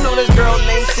 I know this girl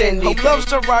named Cindy, loves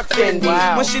to rock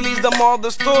Fendi. When she leaves the mall,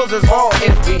 the stores is all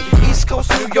empty. East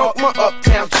Coast, New York, my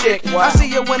uptown chick. I see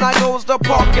her when I goes to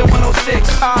park in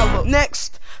 106.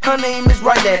 Next. Her name is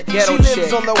Rylette. She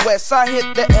lives on the west side, hit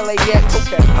the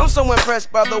LAX. I'm so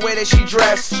impressed by the way that she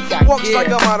dressed. Walks like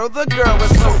a model, the girl is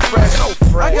so fresh.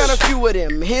 I got a few of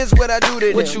them, here's what I do to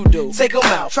them. What you do? Take them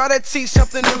out, try to teach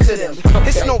something new to them.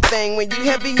 It's no thing when you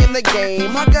heavy in the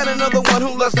game. I got another one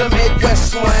who loves the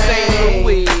Midwest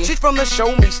swing. She's from the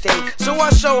show me state, so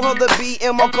I show her the beat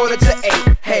and I'll code it to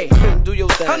 8. Hey, do your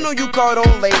thing. I know you called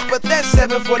on late, but that's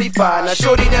 7:45. Now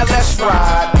shorty, now let's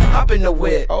ride. Hop in the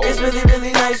whip. It's really,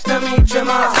 really nice to meet you,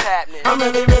 ma. I'm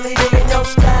really, really digging your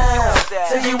style.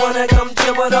 So you wanna come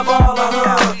chill with a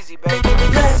baller, Easy, baby.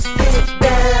 Let's get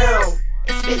down.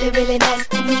 It's really, really nice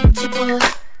to meet you, boy.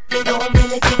 You know I'm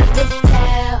really digging your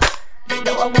style. You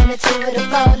know I wanna chill with a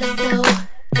baller, so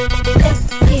let's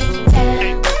get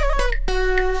down.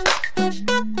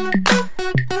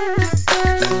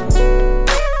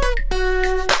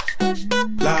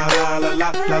 La la la la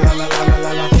la la la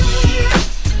la la.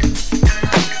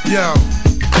 Yo,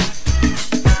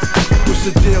 what's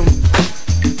the deal?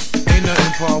 Ain't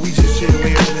nothing, Paul. We just chill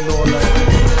here and all that.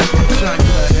 Trying to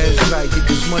get our heads right, get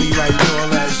this money right and all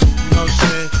that. You know what I'm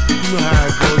saying? You know how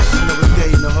it goes. It's another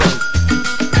day in the hood.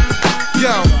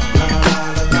 Yo,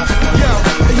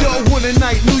 one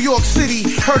night, New York York City,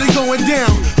 heard it going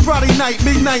down. Friday night,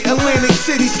 midnight, Atlantic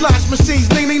City. Slash machines,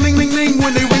 ding, ding, ding, ding, ding.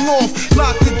 When they ring off,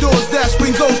 lock the doors, dash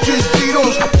windows, just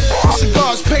Cheetos.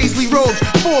 Cigars, paisley robes.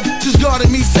 4 bitches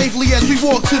guarded me safely as we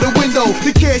walked to the window.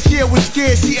 The cashier was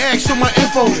scared, she asked for my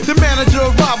info. The manager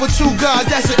arrived with 2 guys,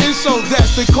 that's an insult.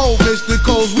 That's the code, Mr.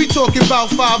 Coles. We talking about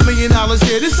 $5 million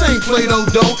here. This ain't Play-Doh,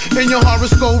 dough. In your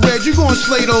horoscope red, you gon'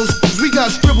 slay those. We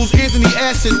got scribbles, Anthony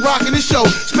Acid, rocking the show.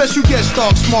 Special guest star,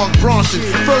 Mark Ronson.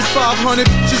 First 500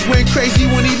 just went crazy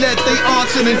when he let they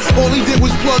answer. And all he did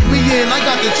was plug me in. I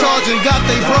got the charge and got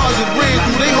they bras and ran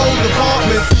through they whole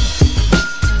department.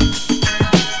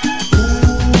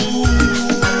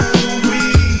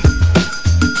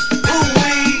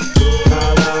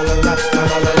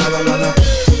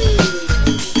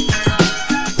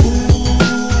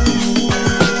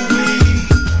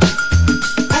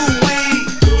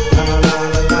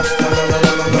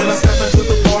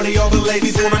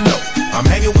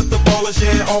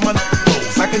 Yeah, all my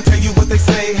clothes. I can tell you what they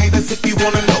say, hey, that's if you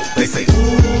wanna know. They say,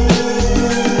 ooh.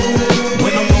 When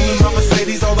I'm rolling my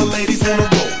Mercedes, all the ladies wanna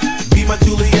roll. Be my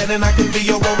Juliet and I can be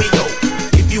your Romeo.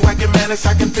 If you actin' mannish,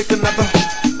 I can pick another.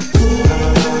 Ooh.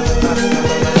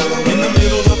 In the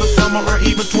middle of the summer or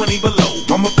even 20 below.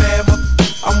 I'm a bad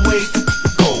I'm way too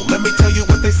cold. Let me tell you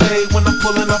what they say when I'm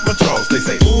pulling off my drawers. They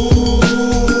say, ooh.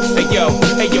 Hey yo,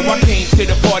 I came to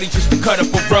the party just to cut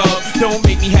up a rug. Don't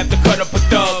make me have to cut up a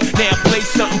thug. Now play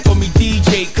something for me,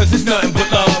 DJ, cause it's nothing but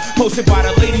love. Posted by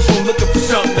the ladies who looking for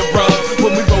something to rub.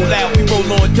 When we roll out, we roll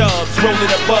on dubs.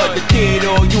 Rolling up bud, the theater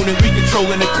unit, we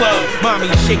controlling the club. Mommy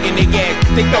shaking their ass,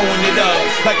 they throwing it up.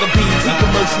 Like a BT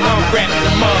commercial, I'm wrapping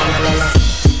them up.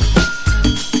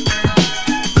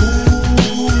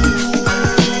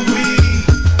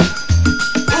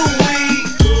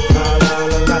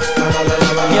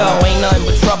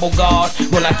 God,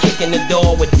 when I kick in the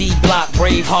door with D-Block,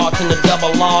 brave hearts in the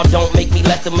double R. Don't make me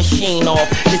let the machine off.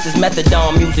 This is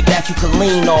methadone music that you can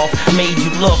lean off. Made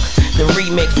you look, the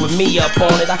remix with me up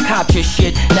on it. I cop your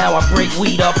shit, now I break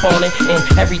weed up on it. And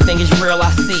everything is real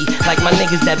I see. Like my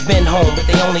niggas that been home, but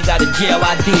they only got a jail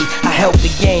ID. I help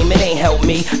the game, it ain't help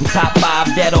me. I'm top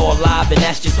 5 dead or alive, and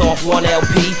that's just off 1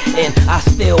 LP. And I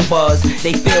still buzz,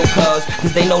 they feel cuz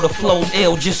they know the flow's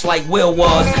ill just like Will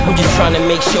was. I'm just trying to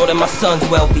make sure that my son's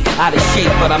wealthy. Out of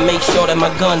shape, but I make sure that my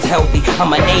gun's healthy.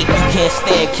 I'm an 8, you can't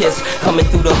stand Kiss. Coming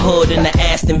through the hood in the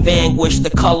Aston Vanquish, the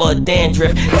color of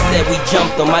dandruff. They said we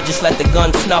jumped them, I just let the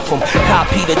gun snuff them.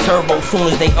 Copy the turbo soon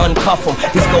as they uncuff them.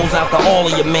 This goes out to all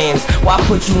of your mans. Why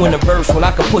put you in a verse when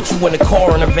I could put you in the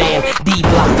car in a van?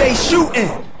 D-Block. They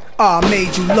shooting. I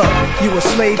made you look. You a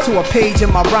slave to a page in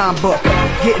my rhyme book.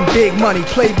 Getting big money,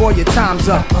 playboy, your time's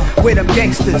up. Where them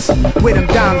gangsters, where them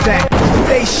dimes at?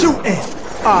 They shooting.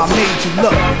 I made you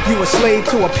look. You a slave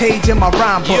to a page in my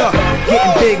rhyme book.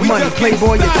 Getting big money,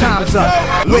 playboy, your time's up.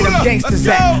 Where them gangsters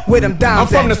at? Where them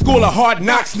dimes at? I'm from the school of hard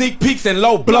knocks, sneak peeks and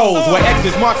low blows. Where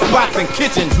X's mark spots and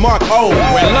kitchens mark O's.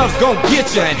 Where love's gon'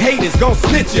 get ya and hate is gon'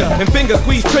 snitch ya. And fingers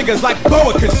squeeze triggers like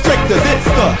boa constrictors. It's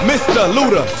the Mr.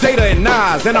 Luda, Jada and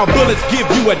Nas. And our bullets give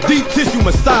you a deep tissue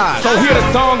massage. So hear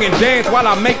the song and dance while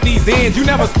I make these ends. You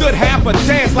never stood half a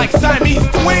chance like Siamese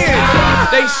twins.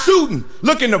 They shooting,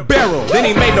 look in the barrel. Then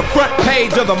he made the front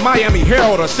page of the Miami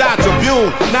Herald or Shot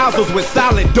Tribune. Nozzles with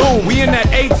solid doom. We in that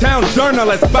A-Town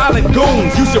journal as violent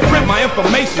goons. You should print my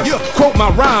information, quote my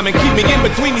rhyme, and keep me in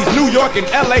between these New York and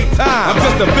LA times. I'm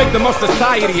just a victim of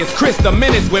society. It's Chris the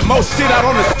Menace with more shit out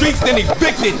on the streets than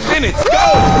evicted tenants. Go!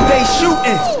 They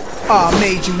shooting. I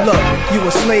made you look. You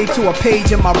a slave to a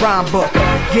page in my rhyme book.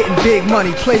 Getting big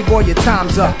money, playboy, your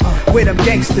time's up. Where them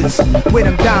gangsters, where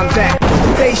them dimes at?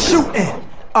 They shooting.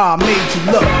 I made you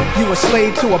look. You a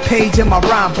slave to a page in my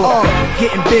rhyme book.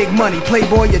 Getting big money,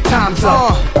 playboy, your time's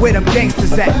up. Where them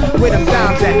gangsters at? Where them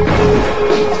dimes at?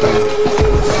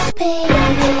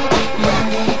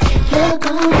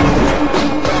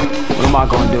 What am I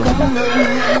gonna do?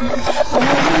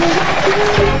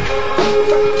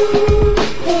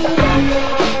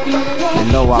 You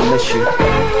know I miss you.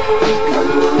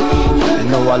 You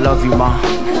know I love you, Ma.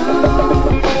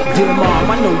 Dear Mom,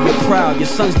 I know you're proud, your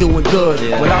son's doing good.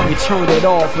 But I returned it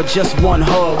all for just one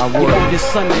hug. You know this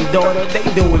son and daughter, they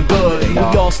doing good. We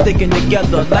all sticking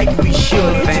together like we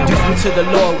should. Introduced me to the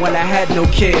Lord when I had no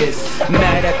kids.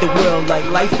 Mad at the world like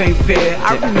life ain't fair.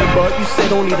 I remember you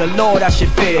said only the Lord I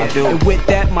should fear. And with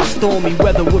that my stormy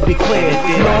weather would be clear.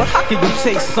 Lord, how can you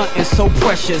take something so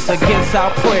precious against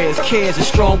our prayers, cares and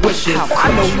strong wishes?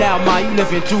 I know now, Ma, you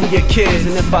living through your kids.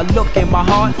 And if I look in my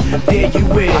heart, there you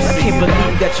is. I can't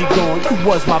believe that you gone, you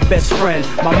was my best friend.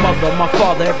 My mother, my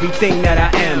father, everything that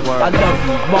I am. I love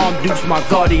you, Mom Deuce, my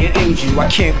guardian angel. I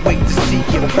can't wait to see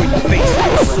your pretty face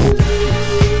real soon.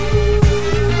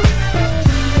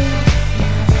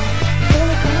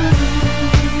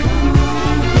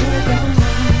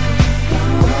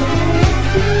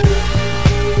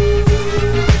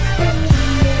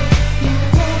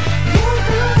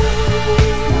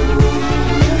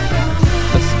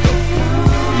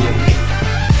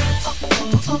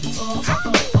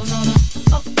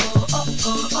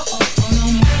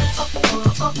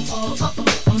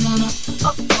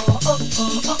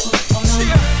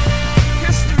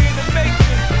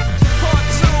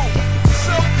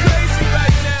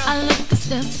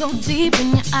 so deep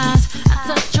in your eyes. I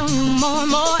touch on you more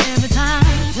and more every time.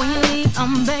 When you leave,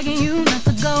 I'm begging you not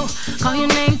to go. Call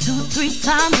your name 2-3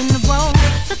 times in a row.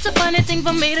 Such a funny thing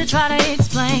for me to try to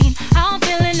explain. How I'm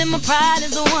feeling and my pride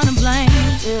is the one to blame.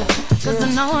 Cause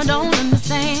I know I don't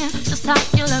understand just how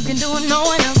your love can do it, no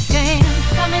one else can.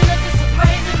 Got me looking so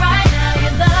crazy right now.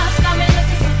 Your love's got me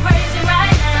looking so crazy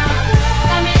right now.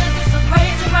 Got me looking so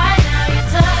crazy right now. Your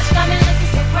touch got me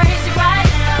looking so crazy right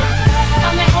now.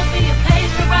 Got me hoping you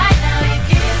page me right now. Your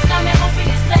kiss got me hoping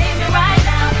you save me right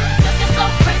now. Looking so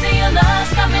crazy, your love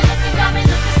got me looking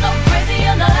so crazy,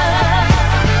 your love.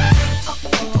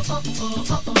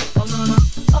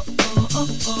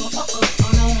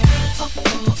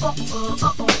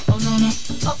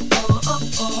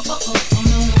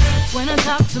 When I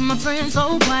talk to my friends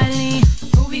so quietly,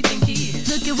 who we think he is?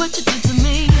 Look at what you did to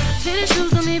me. Fitted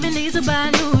shoes don't even need to buy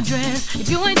a new dress. If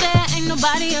you ain't there, ain't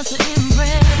nobody else to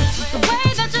impress. It's the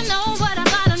way that you know what I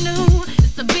thought I knew.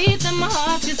 It's the beat that my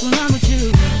heart gets when I'm with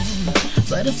you.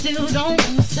 But I still don't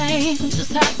understand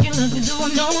just how you look and do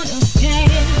what no one else can.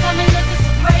 Got me looking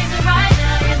so crazy right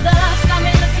now. Your love's got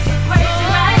me looking so crazy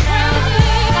right now.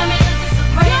 Got me looking so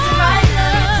crazy right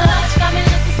now. Your touch got me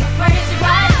looking so crazy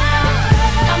right now.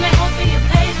 Got me hoping you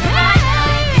page me right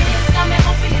now. Your kiss got me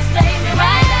hoping you save me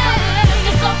right now.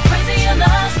 Looking so crazy, your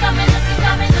love's got me looking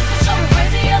so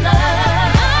crazy, your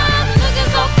love. Looking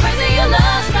so crazy, your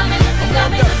love's got me looking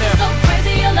so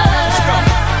crazy, your love.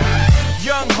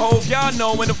 Young Hov, y'all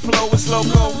know when the flow is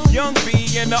loco. Young B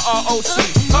and the ROC.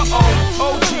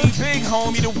 OG, big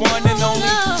homie, the one and only.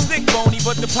 Stick bony,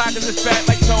 but the pockets is fat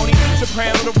like Tony.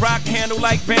 Soprano, the rock handle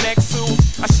like Ben X2.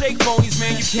 I shake phonies,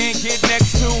 man, you can't get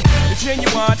next to. The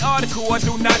genuine article, I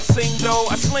do not sing though.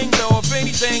 I sling though, if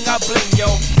anything, I bling yo.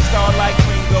 Star like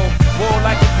Ringo, war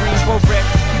like a Greensboro wreck.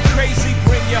 Crazy,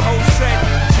 bring your whole set.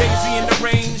 Jay-Z in the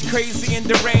range, crazy in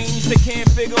the range. They can't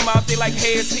figure him out, they like,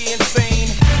 hey, is he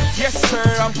insane? Yes, sir,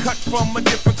 I'm cut from a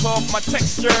different cloth. My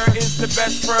texture is the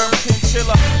best firm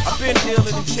chinchilla. I've been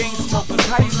dealing in chain smokers.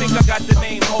 How you think I got the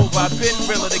name over? I've been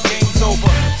realer, the game's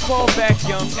over. Fall back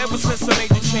young, ever since I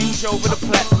made the change over to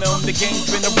platinum. The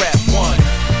game's been a rap one.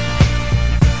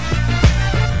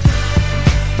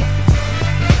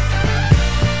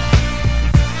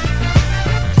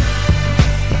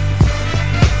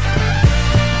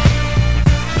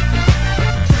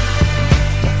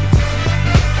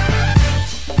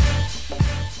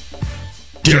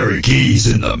 Derek E's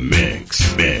in the mix.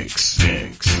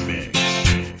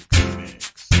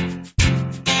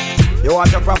 You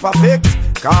want your proper fix?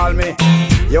 Call me.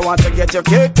 You want to get your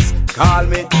kicks? Call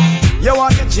me. You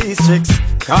want your cheese sticks?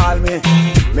 Call me.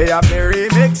 Me have the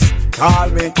remix? Call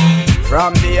me.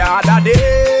 From the other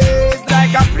days,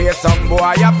 like I play some boy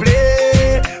I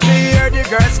play. Me hear the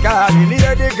girls calling,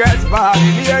 hear the girls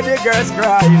bawling, hear the girls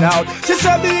crying out. She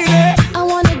said, Beenie, I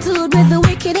want a dude with the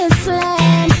wickedest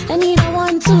slam. I need a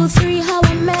 1, 2, 3, how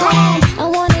a man. I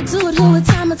want a dude who would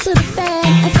time it to the fan.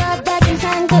 I thought back and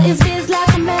tangle his biz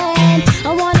like a man.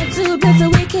 I want a dude with the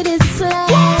wickedest slam.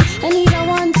 I need a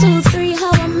 1, 2, 3,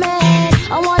 how a man.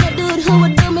 I want a dude who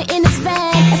would do me in his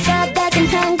van. I thought back and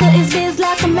tangle his biz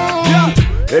like a man. Yeah.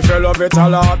 If you love it,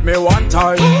 alert me one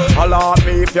time. Alert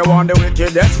me if you want the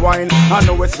wickedest wine. I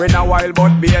know it's been a while,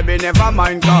 but baby, never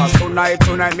mind. Cause tonight,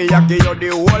 me I give you the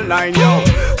whole line, yo.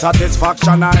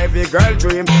 Satisfaction a every girl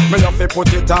dream. Me love to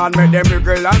put it on, make them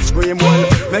wiggle and scream. Well,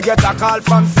 me get a call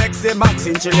from sexy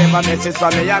Maxine. She leave a message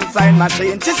from me and sign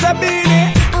machine. She said,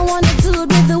 Beenie, I want a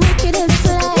dude with the wickedest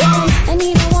slam. I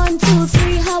need a 1, 2,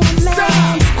 3, how a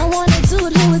man. I want a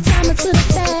dude who would time it to the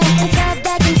fan. I got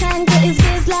back in tangle his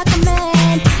biz like a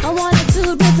man. I want a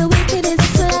dude with the wickedest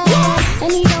slam. I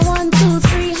need a 1, 2,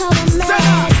 3, how a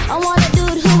man. I want a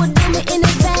dude who would do me in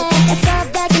his van. I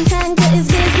got back in tangle his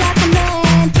biz like a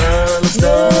man. Girls,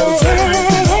 girls,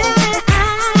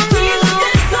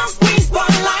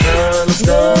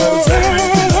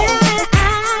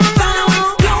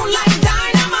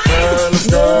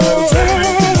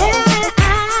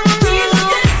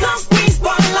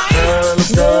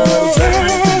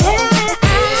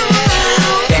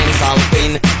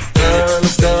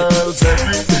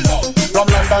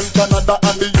 Canada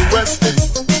and the USA.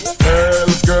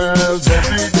 Girls,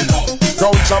 every day.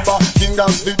 Crown Shabba, King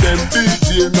Dance, the them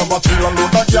DJ. Never chill alone,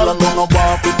 a girl alone, a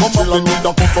walk. Come up, they need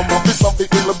a customer, this of the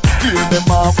ill. Kill them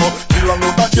off, kill Chill and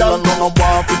know that girl don't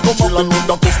want to come. Chill and know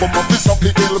that customer piece of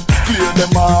the hill, clear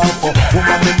them off.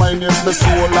 Woman, the mind is the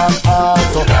soul and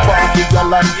heart. Party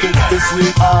girl and kick the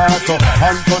sweetheart.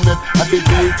 Antoinette at the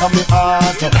beat of me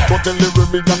heart. But the lyric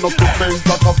me and not to paint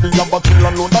that of me. But chill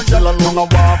and know that girl don't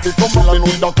want to come. Chill and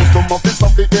know that customer piece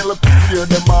of the hill, clear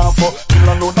them off. Chill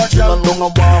and know that girl don't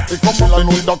want to come. Chill and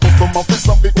know that customer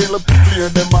piece of the hill, clear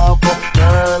them off.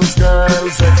 Girls,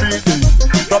 girls, every day.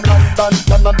 From London,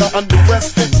 Canada and the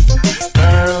West End.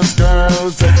 Girls,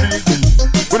 girls, every day.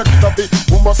 When I get a bit,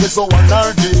 woman say so and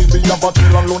her day. Me have a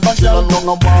chill and know that girl don't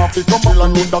want to come. Chill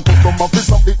and know that customer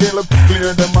piece of the hill,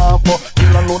 clear them off.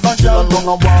 Chill and know that girl don't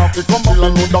want to come. Chill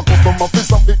and know that customer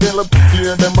piece of the hill,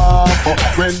 clear them off.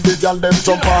 When the girl them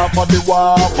jump off of the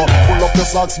wharf, pull up the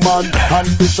socks man and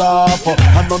the sharp.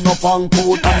 And none up on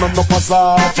coat and none up a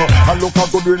soft. I look a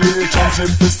good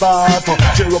relationship to start.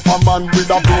 Cheer up a man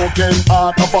with a broken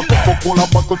heart. Have a Coca-Cola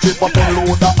buckle chip but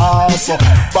unload the ass.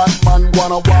 Bad man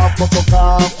wanna walk but you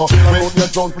can't. When you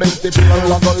drunk plenty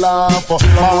people a go laugh.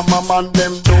 Mama man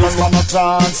them don't stand a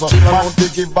chance. Man to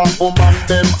give back woman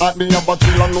them at me. But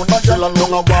chill and know that girl and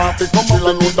don't want to come. Chill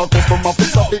and know that customer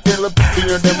fix up the hill,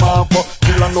 clear them off.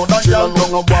 Chill and know that girl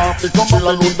don't want to come. Chill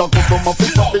and know that customer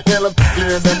fix up the hill,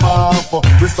 clear them off.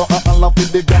 We saw a laugh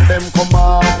with the girl them come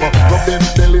off. Rub them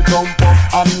belly jump up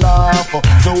and laugh.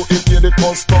 So if you the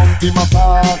custom team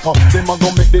attack, them a go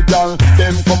make the girl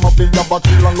them come up in your but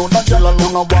chill and know that girl and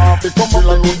don't want to come.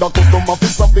 Chill and know that customer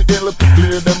fix up the hill,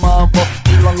 clear them off.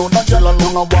 Chill and know that girl and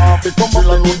don't want to come.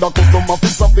 Chill and know that customer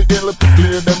fix up the hill,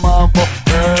 clear them off.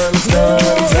 Girls,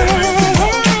 girls, everything.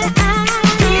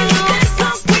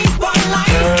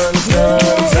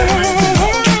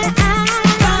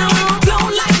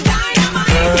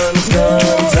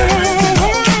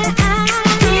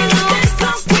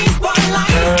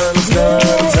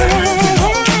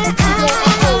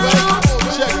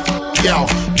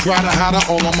 Try to hide it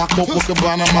all on my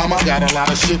Copacabana, mama. Got a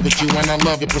lot of shit with you and I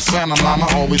love your persona, mama.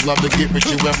 Always love to get with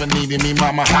you, ever needed me,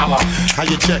 mama. Holla. How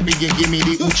you check me and give me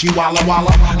the Uchi Walla Walla.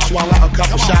 Swallow a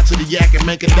couple shots of the yak and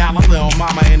make $1. Little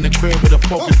mama in the crib with a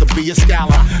focus to be a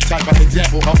scholar. Type of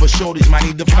example of a shorties might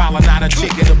need to follow. Not a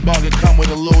chicken, a bug, and come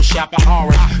with a little shop of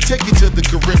orange. Take you to the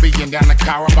Caribbean, down the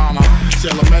Caravana.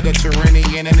 Sail the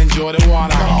Mediterranean and enjoy the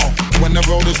water. When the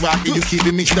road is rocky, you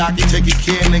keeping me stocky. Take your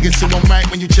care, nigga, so I'm right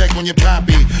when you check on your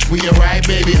poppy. We alright,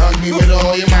 baby, hug me with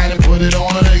all your might and put it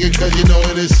on a nigga, cause you know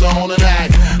that it's on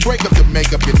tonight. Break up the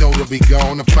makeup, you know that we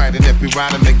going to fight. And if we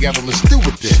riding together, let's do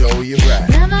it then. Show you right.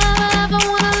 Never ever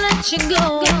wanna let you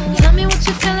go. Tell me what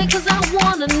you're feeling, cause I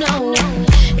wanna know.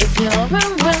 If you're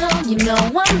around, you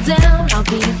know I'm down. I'll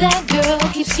be that girl,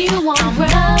 keeps you on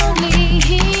round me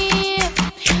here.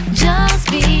 Just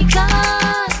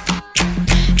because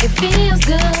it feels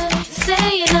good,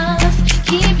 say enough,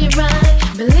 keep you right,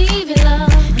 believe in love.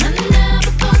 I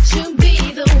never thought you'd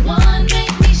be the one,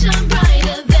 make me shine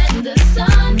brighter than the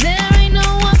sun. There ain't no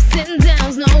ups and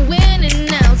downs, no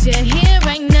winning outs, you're here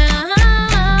right now.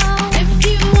 If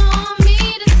you want me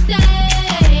to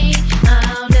stay,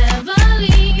 I'll never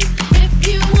leave. If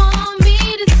you want me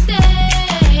to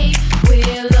stay,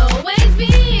 we'll always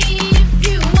be. If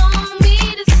you want me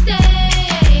to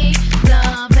stay,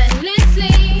 love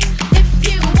endlessly. If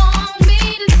you want me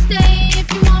to stay, if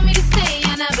you want me to stay,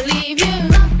 and I believe you.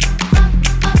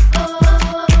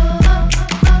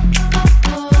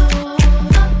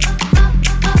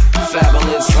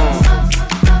 Fabolous,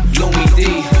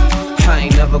 Lumidee. I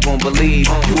ain't never gonna believe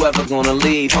you ever gonna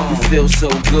leave. You feel so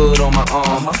good on my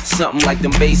arm. Something like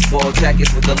them baseball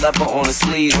jackets with the leather on the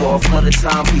sleeves. Or a flooded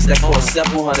timepiece that cost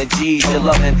several hundred G's. Your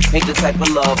loving ain't the type of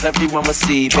love everyone will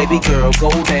see. Baby girl, go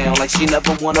down like she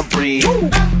never wanna breathe.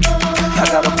 I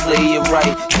gotta play it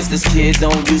right, cause this kid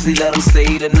don't usually let him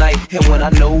stay the night. And when I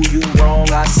know you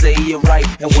wrong, I say you're right.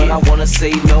 And when I wanna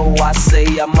say no, I say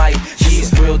I might.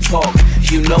 She's real talk,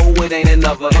 you know it ain't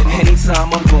another.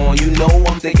 Anytime I'm gone, you know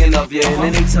I'm thinking of you.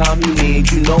 And anytime you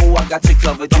need, you know I got you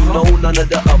covered. You know none of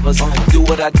the others do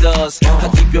what I does. I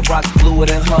keep your rocks bluer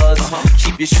than hers,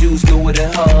 keep your shoes newer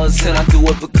than hers. And I do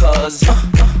it because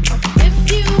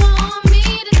if you want me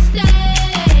to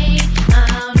stay,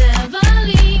 I'll never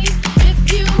leave.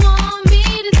 If you want me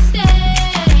to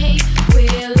stay,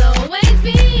 we'll always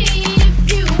be. If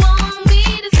you want me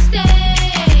to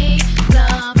stay,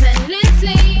 love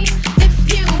endlessly. If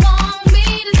you want me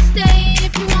to stay,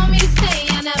 if you want me to stay,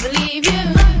 and I believe you.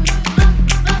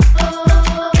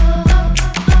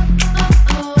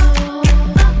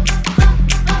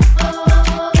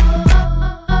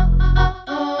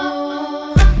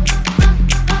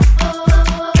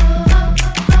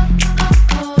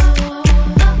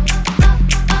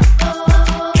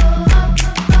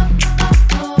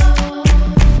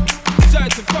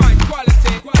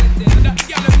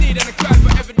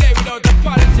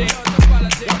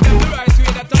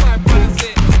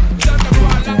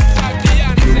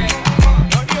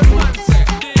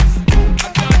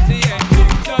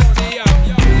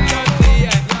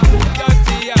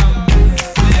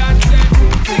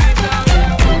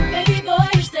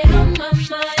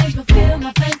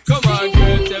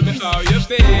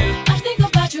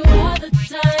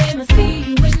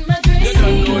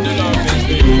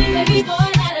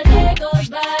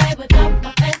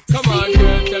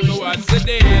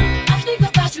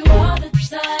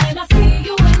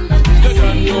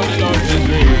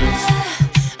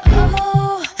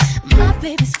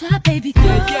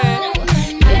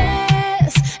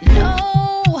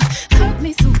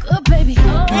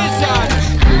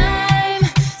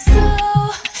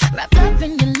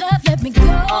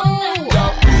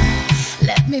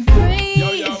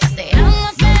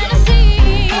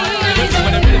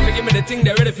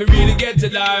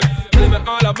 life. Tell me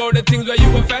all about the things where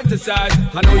you were fantasize.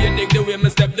 I know you dig the way me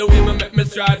step, the way me make me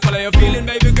stride. Follow your feeling,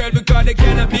 baby girl, because they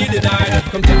cannot be denied.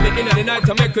 Come take me in at the night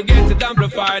to make her get it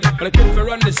amplified. But I quit for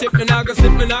run the ship, me now go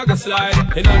slip, me now go slide.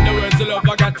 In other words, the love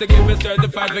I got to give it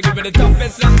certified. For giving the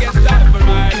toughest, longest time for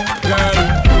ride, girl.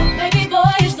 Baby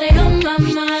boy, you stay on my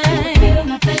mind. Feel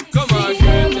my fantasy. Come on,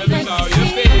 girl, tell me how you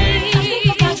feel. I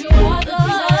think about you all the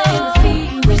time. I see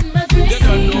you in my dreams. You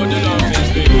don't know the love is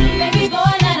real. Baby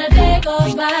boy, not a day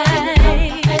goes by.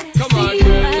 Come on,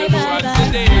 girl, tell me what's the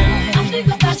deal. I think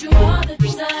about you all the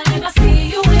time. I see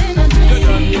you in my dreams. You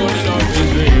don't know the love is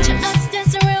real. Us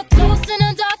dancing real close in a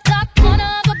dark, dark corner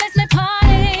of a basement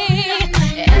party.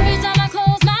 Every time I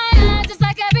close my eyes, it's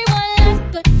like everyone left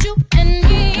but you and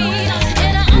me.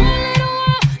 In our own little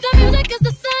world, the music is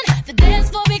the sun. The dance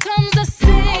floor becomes the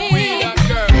sea.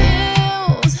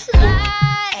 Feels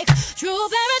like true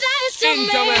paradise to me.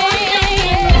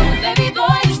 Baby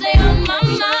boy, you stay on my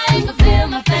mind, fulfill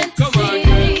my fantasy. Come on,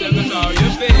 girl, tell me how you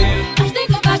feel. I think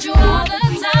about you all the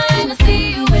time. I see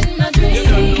you in my dreams. You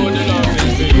don't know the love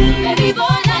is real. Baby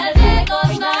boy, not a day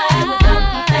goes by.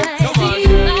 Come on,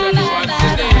 girl, tell me what's the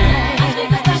deal. I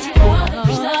think about you all the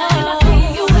time. I see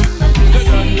you in my dreams.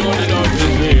 You don't know the love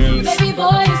is real. Baby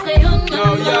boy, you stay on my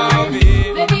mind.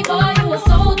 Baby boy, you are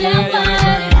so damn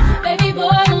fine. Baby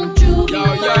boy, don't you be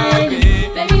mine.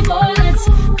 Baby boy, let's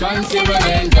consider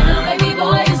it down. Baby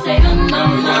boy, you stay on my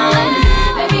mind.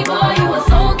 Baby boy, you are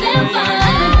so damn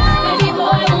fine. Baby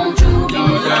boy, won't you be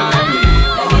mine?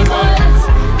 Baby boy, let's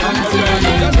consider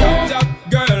it down. Top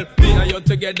girl, me and you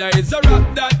together is a rap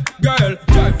that girl.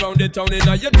 Drive round the town in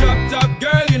a your top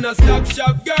girl. You know stop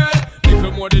shop girl.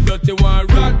 Little more the dirty one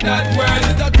rock that world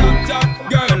is a top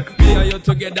girl. Me and you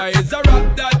together is a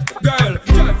rap that girl.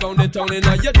 Drive round the town in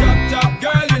a your top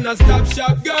girl. You know stop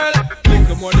shop girl.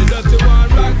 Little more the dirty one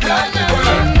rock that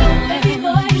world. Baby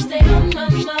boy, you stay on my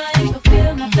mind,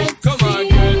 fulfill my fantasy. Come on,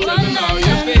 girl, tell me how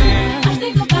you feel. I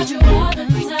think about you all the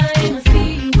time. I see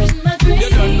you in my dreams. You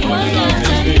don't know the love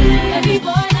is real. Baby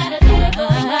boy, not a day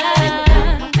goes by.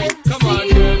 Come on,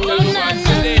 girl, tell me what's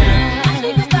the deal. I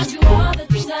think about you all the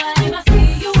time. I see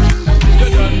you in my dreams.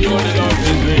 You don't know the love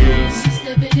is real.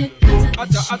 Stepping it,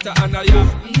 Atta anaya,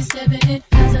 be stepping it,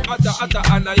 atta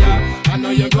anaya. I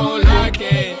know you gon' like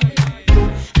it.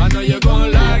 I know you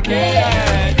gon' like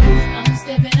it. I'm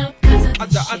stepping up,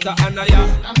 atta anaya.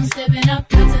 I'm stepping up,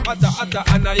 Atta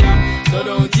anaya. So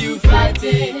don't you fight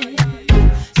it.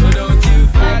 So don't you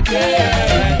fight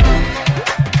it.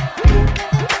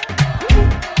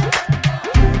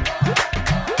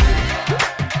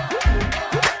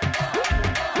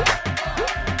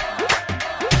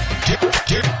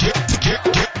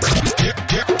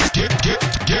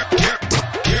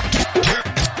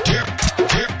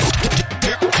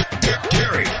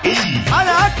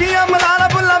 अखियां मलाला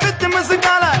बुल्ला बिच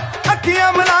मुस्काला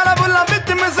अखियां मलाला बुल्ला बिच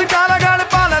मुस्काला गल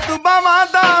पाला तू बावा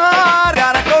दा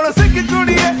यार कोल सिख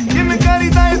कुड़िए किम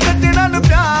करीदा है सजना नु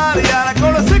प्यार यार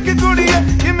कोल सिख कुड़िए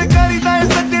किम करीदा है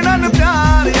सजना नु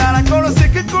प्यार यार कोल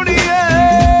सिख कुड़िए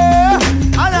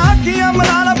अखियां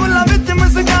मलाला बुल्ला बिच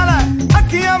मुस्काला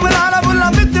अखियां मलाला बुल्ला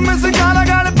बिच मुस्काला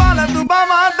गल पाला तू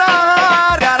बावा दा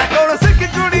यार कोल सिख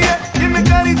कुड़िए किम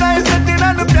करीदा है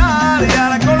सजना नु प्यार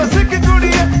यार कोल सिख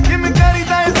कुड़िए किम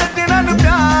करीदा है सजना नु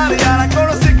प्यार यार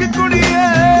कोल सिख कुड़िए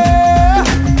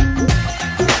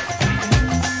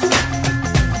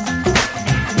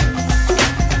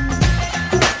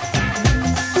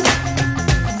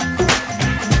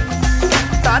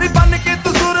तारी बन के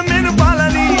तू सुर मैनू पाला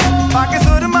नी पाके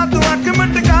सुर मा तू अख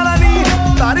मटकाला नी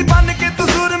तारी बन के तू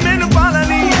सुर मैनू पाला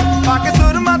नी पाके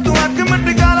सुर मा तू अख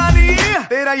मटकाला नी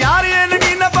तेरा यार ये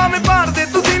नगीना पावे पार दे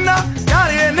तू सीना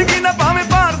यार ये नगीना पावे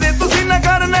पार दे तू सीना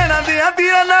कर नैना दिया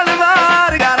तीरा नाल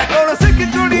वार यार कोल सिख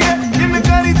कुड़िए किम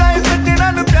करीदा है सजना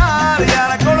नु प्यार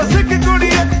यार कोल सिख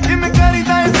कुड़िए किम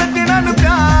करीदा है सजना नु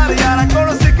प्यार यार कोल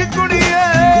Sikh कुड़िए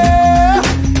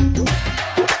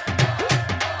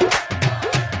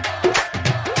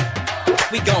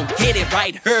We gon' get it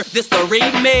right here, this the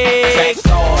remix.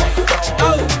 Oh,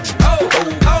 oh,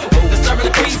 oh, disturbing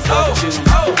the peace. Oh,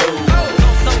 oh,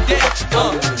 so dead.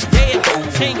 Yeah,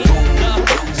 Chingy,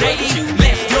 JD,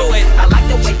 let's do it. I like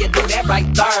the way you do that right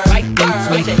there, right there.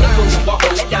 Switch your hips when you walk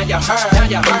and let down your hair, down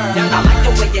your hair. I like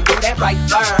the way you do that right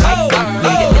there, right there.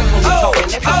 Lay your hips when you talking,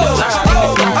 let me learn.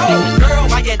 Girl,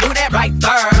 why you do that right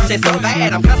there? Shit so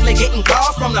bad, I'm constantly getting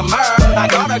calls from the murr. I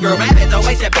got a girl rabbit, the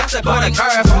way she bounce it for the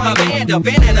curve. A man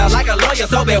defending her like a lawyer,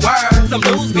 so beware. Some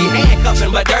dudes be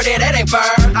handcuffing, but dirty, that ain't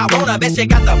fair. I wanna bet she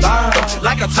got the burn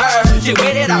like a Thurr. She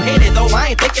with it, I'm hit it, though I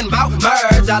ain't thinking about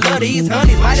merge. I love these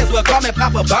honeys, might as well call me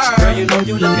Papa Bird. Girl, you know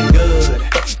you looking good,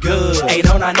 good. Hey,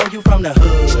 don't I know you from the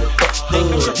hood,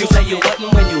 hood. You say you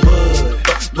wouldn't when you would.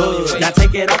 Now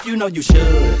take it off, you know you should.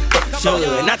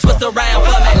 Now twist around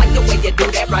for me, like the way you do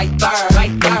that right there, right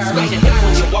there. Squeeze your hips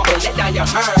when you walk and let down your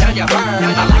hair, down your hair.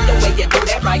 I like the way you do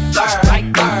that right there, right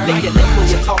there. Lick your lips when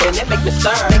you're talking, it make me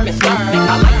stir, make me stir.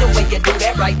 I like the way you do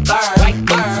that right there, right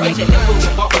there. Squeeze your hips when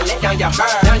you walk and let down your hair,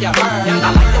 down your hair.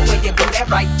 I like the way you do that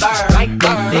right there, right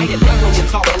there. Lick your lips when you're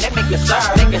talking, it make me stir,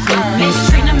 make me stir. Miss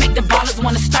Trina make the ballers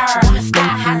wanna stir.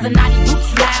 Has a naughty boots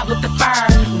slide with the fur.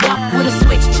 Walk with a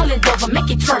switch, pull it over, make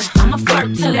it twerk. I'ma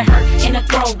flirt till it hurt in a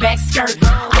throwback skirt.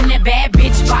 I'm that bad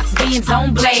bitch, box beans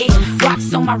on blade.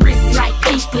 Rocks on my wrist like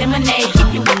pink lemonade.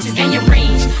 Keep your watches and your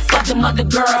rings. Fuck them other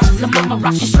girls, the mama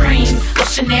rock your strings. With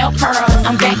Chanel pearls,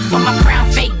 I'm back for my crown.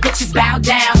 Fake bitches bow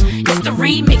down. It's the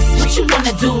remix, what you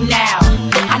wanna do now?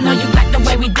 I know you like the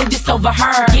way we do this over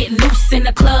her. Get loose in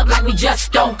the club like we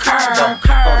just don't curve.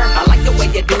 I like the way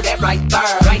you do that right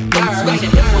there, right there. Squeeze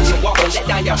your hips when you walk and let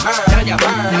down your hair, down your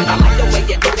hair. I like the way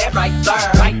you do that right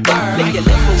there, right there. Lick your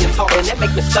lips when you're talking, it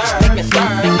make me stir, make me stir.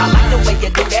 I like the way you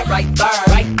do that right there,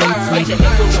 right there. Squeeze your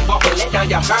hips when you walk and let down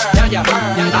your hair, down your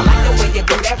hair. I like the way you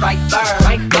do that right there,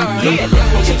 right there. Lick your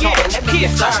lips when you're talking, it make me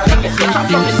stir, make me stir. I'm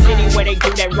from the city where they do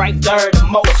that right there the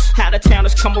most. Out of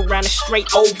towners come around and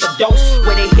straight overdose.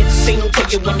 Where they hit sing to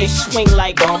you when they swing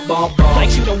like bum bum bum.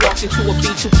 Like you done walked into a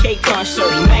B2K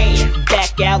concert, man.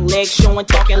 Back out, legs showing,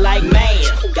 talking like man.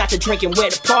 Who got the drinking where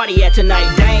the party at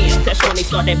tonight? Damn, that's when they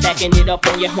start that backing it up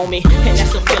on your homie. And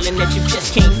that's a feeling that you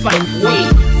just can't fight. We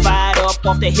fired up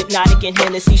off the hypnotic and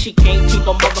Hennessy. She can't keep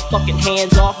her motherfucking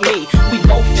hands off me. We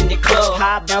both in the club,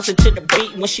 high bouncing to the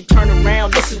beat. When she turn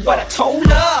around, this is what I told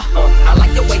her. I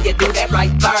like the way you do that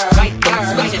right there, right there.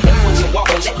 Squeeze your hips when you walk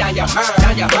and let down your hair,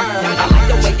 down your hair. I like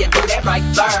the way you do that right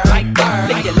there, right there.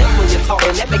 Lick your lips when you're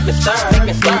talking, that make me stir, make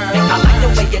me stir. I like the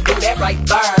way you do that right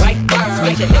there, right there.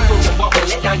 Squeeze your hips when you walk and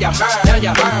let down your hair, down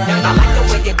your hair. I like the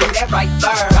way you do that right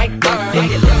there, right there.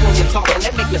 Lick your lips when you're talking,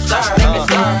 that make me stir, make me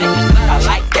stir. I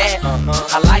like that, I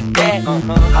like that,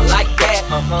 I like that,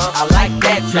 I like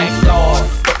that track star.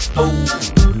 Ooh,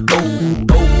 ooh, ooh, ooh,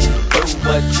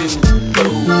 what you do?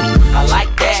 I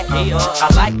like that, I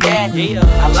like that, I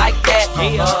like that, I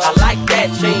like that.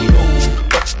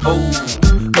 Ooh,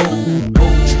 ooh, ooh,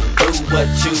 ooh, what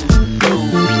you do?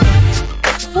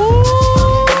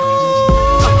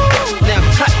 Now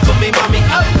clap for me, mommy.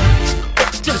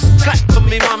 Just clap for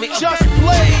me, mommy. Just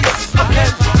please. Okay,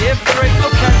 yeah, free.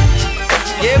 Okay,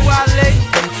 yeah, Wale.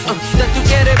 That you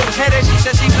get it, mujeres. She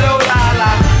said she blow la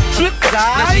la. Flipside.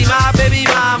 Now she my baby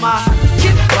mama.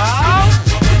 Get wild.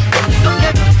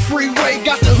 Freeway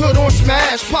got the hood on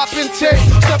smash, pop and take,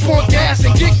 step on gas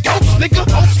and get ghost, nigga.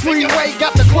 Freeway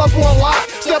got the club on lock,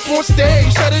 step on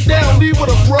stage, shut it down, leave with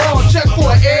a brawl, check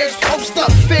for an edge, post up,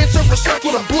 fan server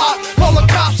circle the block, call the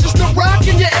cops, it's the rock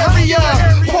in your area.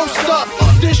 Post up,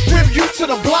 distribute to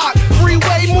the block,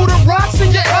 Freeway move the rocks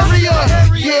in your area.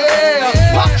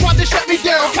 Yeah, Pop tried to shut me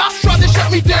down, cops tried to shut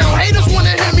me down, haters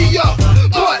wanna hit me up,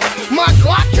 but my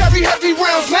Glock carry heavy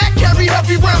rounds, Mac carry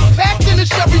heavy rounds, packed in a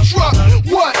Chevy truck.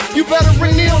 What? You better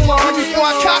ring the alarm before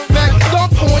I cock back.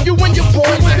 Dump on you and your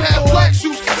boys and have black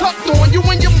suits tucked on you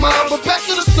and your mom. But back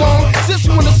to the song, sis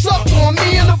wanna suck on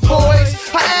me and the boys.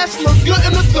 Her ass look good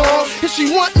in the thong, and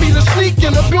she want me to sneak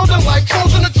in the building like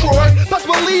Trojan to Troy. Must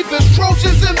believe there's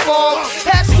Trojans involved.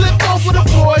 Hat slipped over the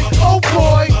boy, oh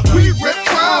boy, we rip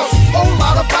crowds. Whole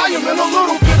lot of volume and a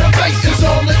little bit of bass is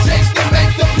all it takes to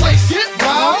make the place get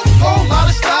wild. Whole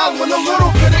lot of style and a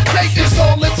little bit of cake is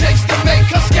all it takes to make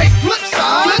us skate.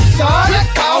 Flipside, flip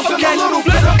house and a little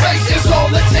bit of bass is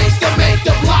all it takes to make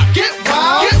the block get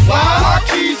wild. Car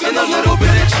keys and a little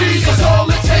bit of cheese is all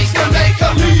it takes to make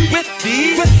a lead. With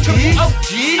these,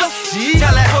 OG.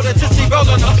 Tell that hoe to see roll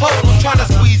on the pole. I'm trying to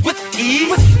squeeze with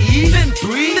ease, then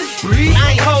breathe.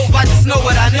 I ain't hove, I just know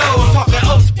what I know. I'm talking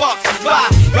old Sparxxx,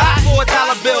 ride for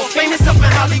 $1 bill. Famous up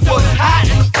in Hollywood, hide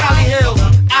in the Valley Hills.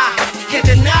 I can't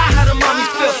deny how the mommies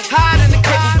feel. Hide in the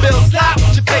cable bill, slide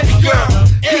with your baby girl.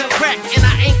 He crack and I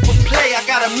ain't for play. I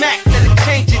got a Mac that'll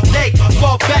change your day.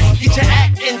 Fall back, get your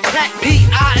act intact.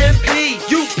 PIMPUPHOES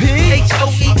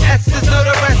is know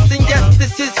the rest. And yes,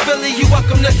 this is Philly. You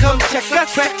welcome to come check that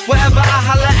track. Wherever I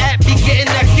holla at, be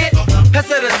getting that get. Pass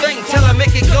her the thing, tell her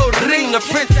make it go ring. The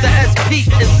Prince, the SP,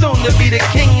 and soon to be the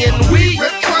king. And we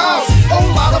rip crowds, whole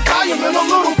lot of volume and a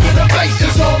little bit of bass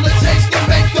is all it takes to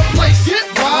make the place get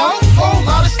wild. Whole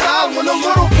lot of style and a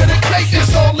little bit of cake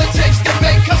is all it takes to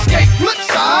make us skate.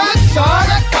 Flipside,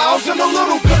 black house and a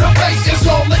little bit of bass is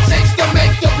all it takes to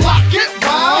make the block get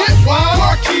wild.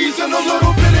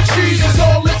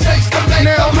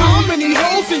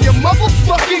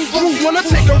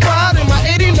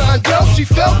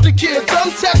 she felt the kid.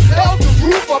 Done test, held the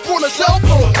roof up on a cell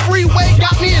phone. Freeway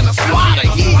got me in a slider.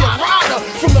 He a rider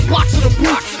from the blocks of the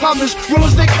booth. I'm as real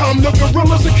as they come, the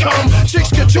gorillas that come. Chicks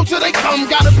get you till they come,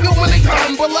 got a bill when they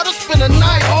come. But let us spend a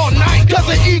night, all night.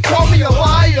 Cousin E called me a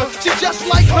liar. She just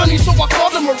like honey, so I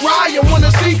called her Mariah. Wanna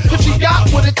see if she got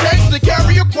what it takes to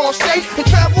carry across state and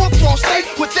travel across state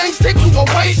with things take to a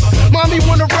waist. Mommy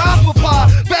wanna ride for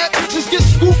pie. Bad bitches get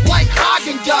scooped like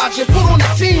Hagen Dodge and put on the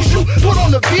team shoe, put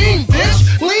on the beam, bitch.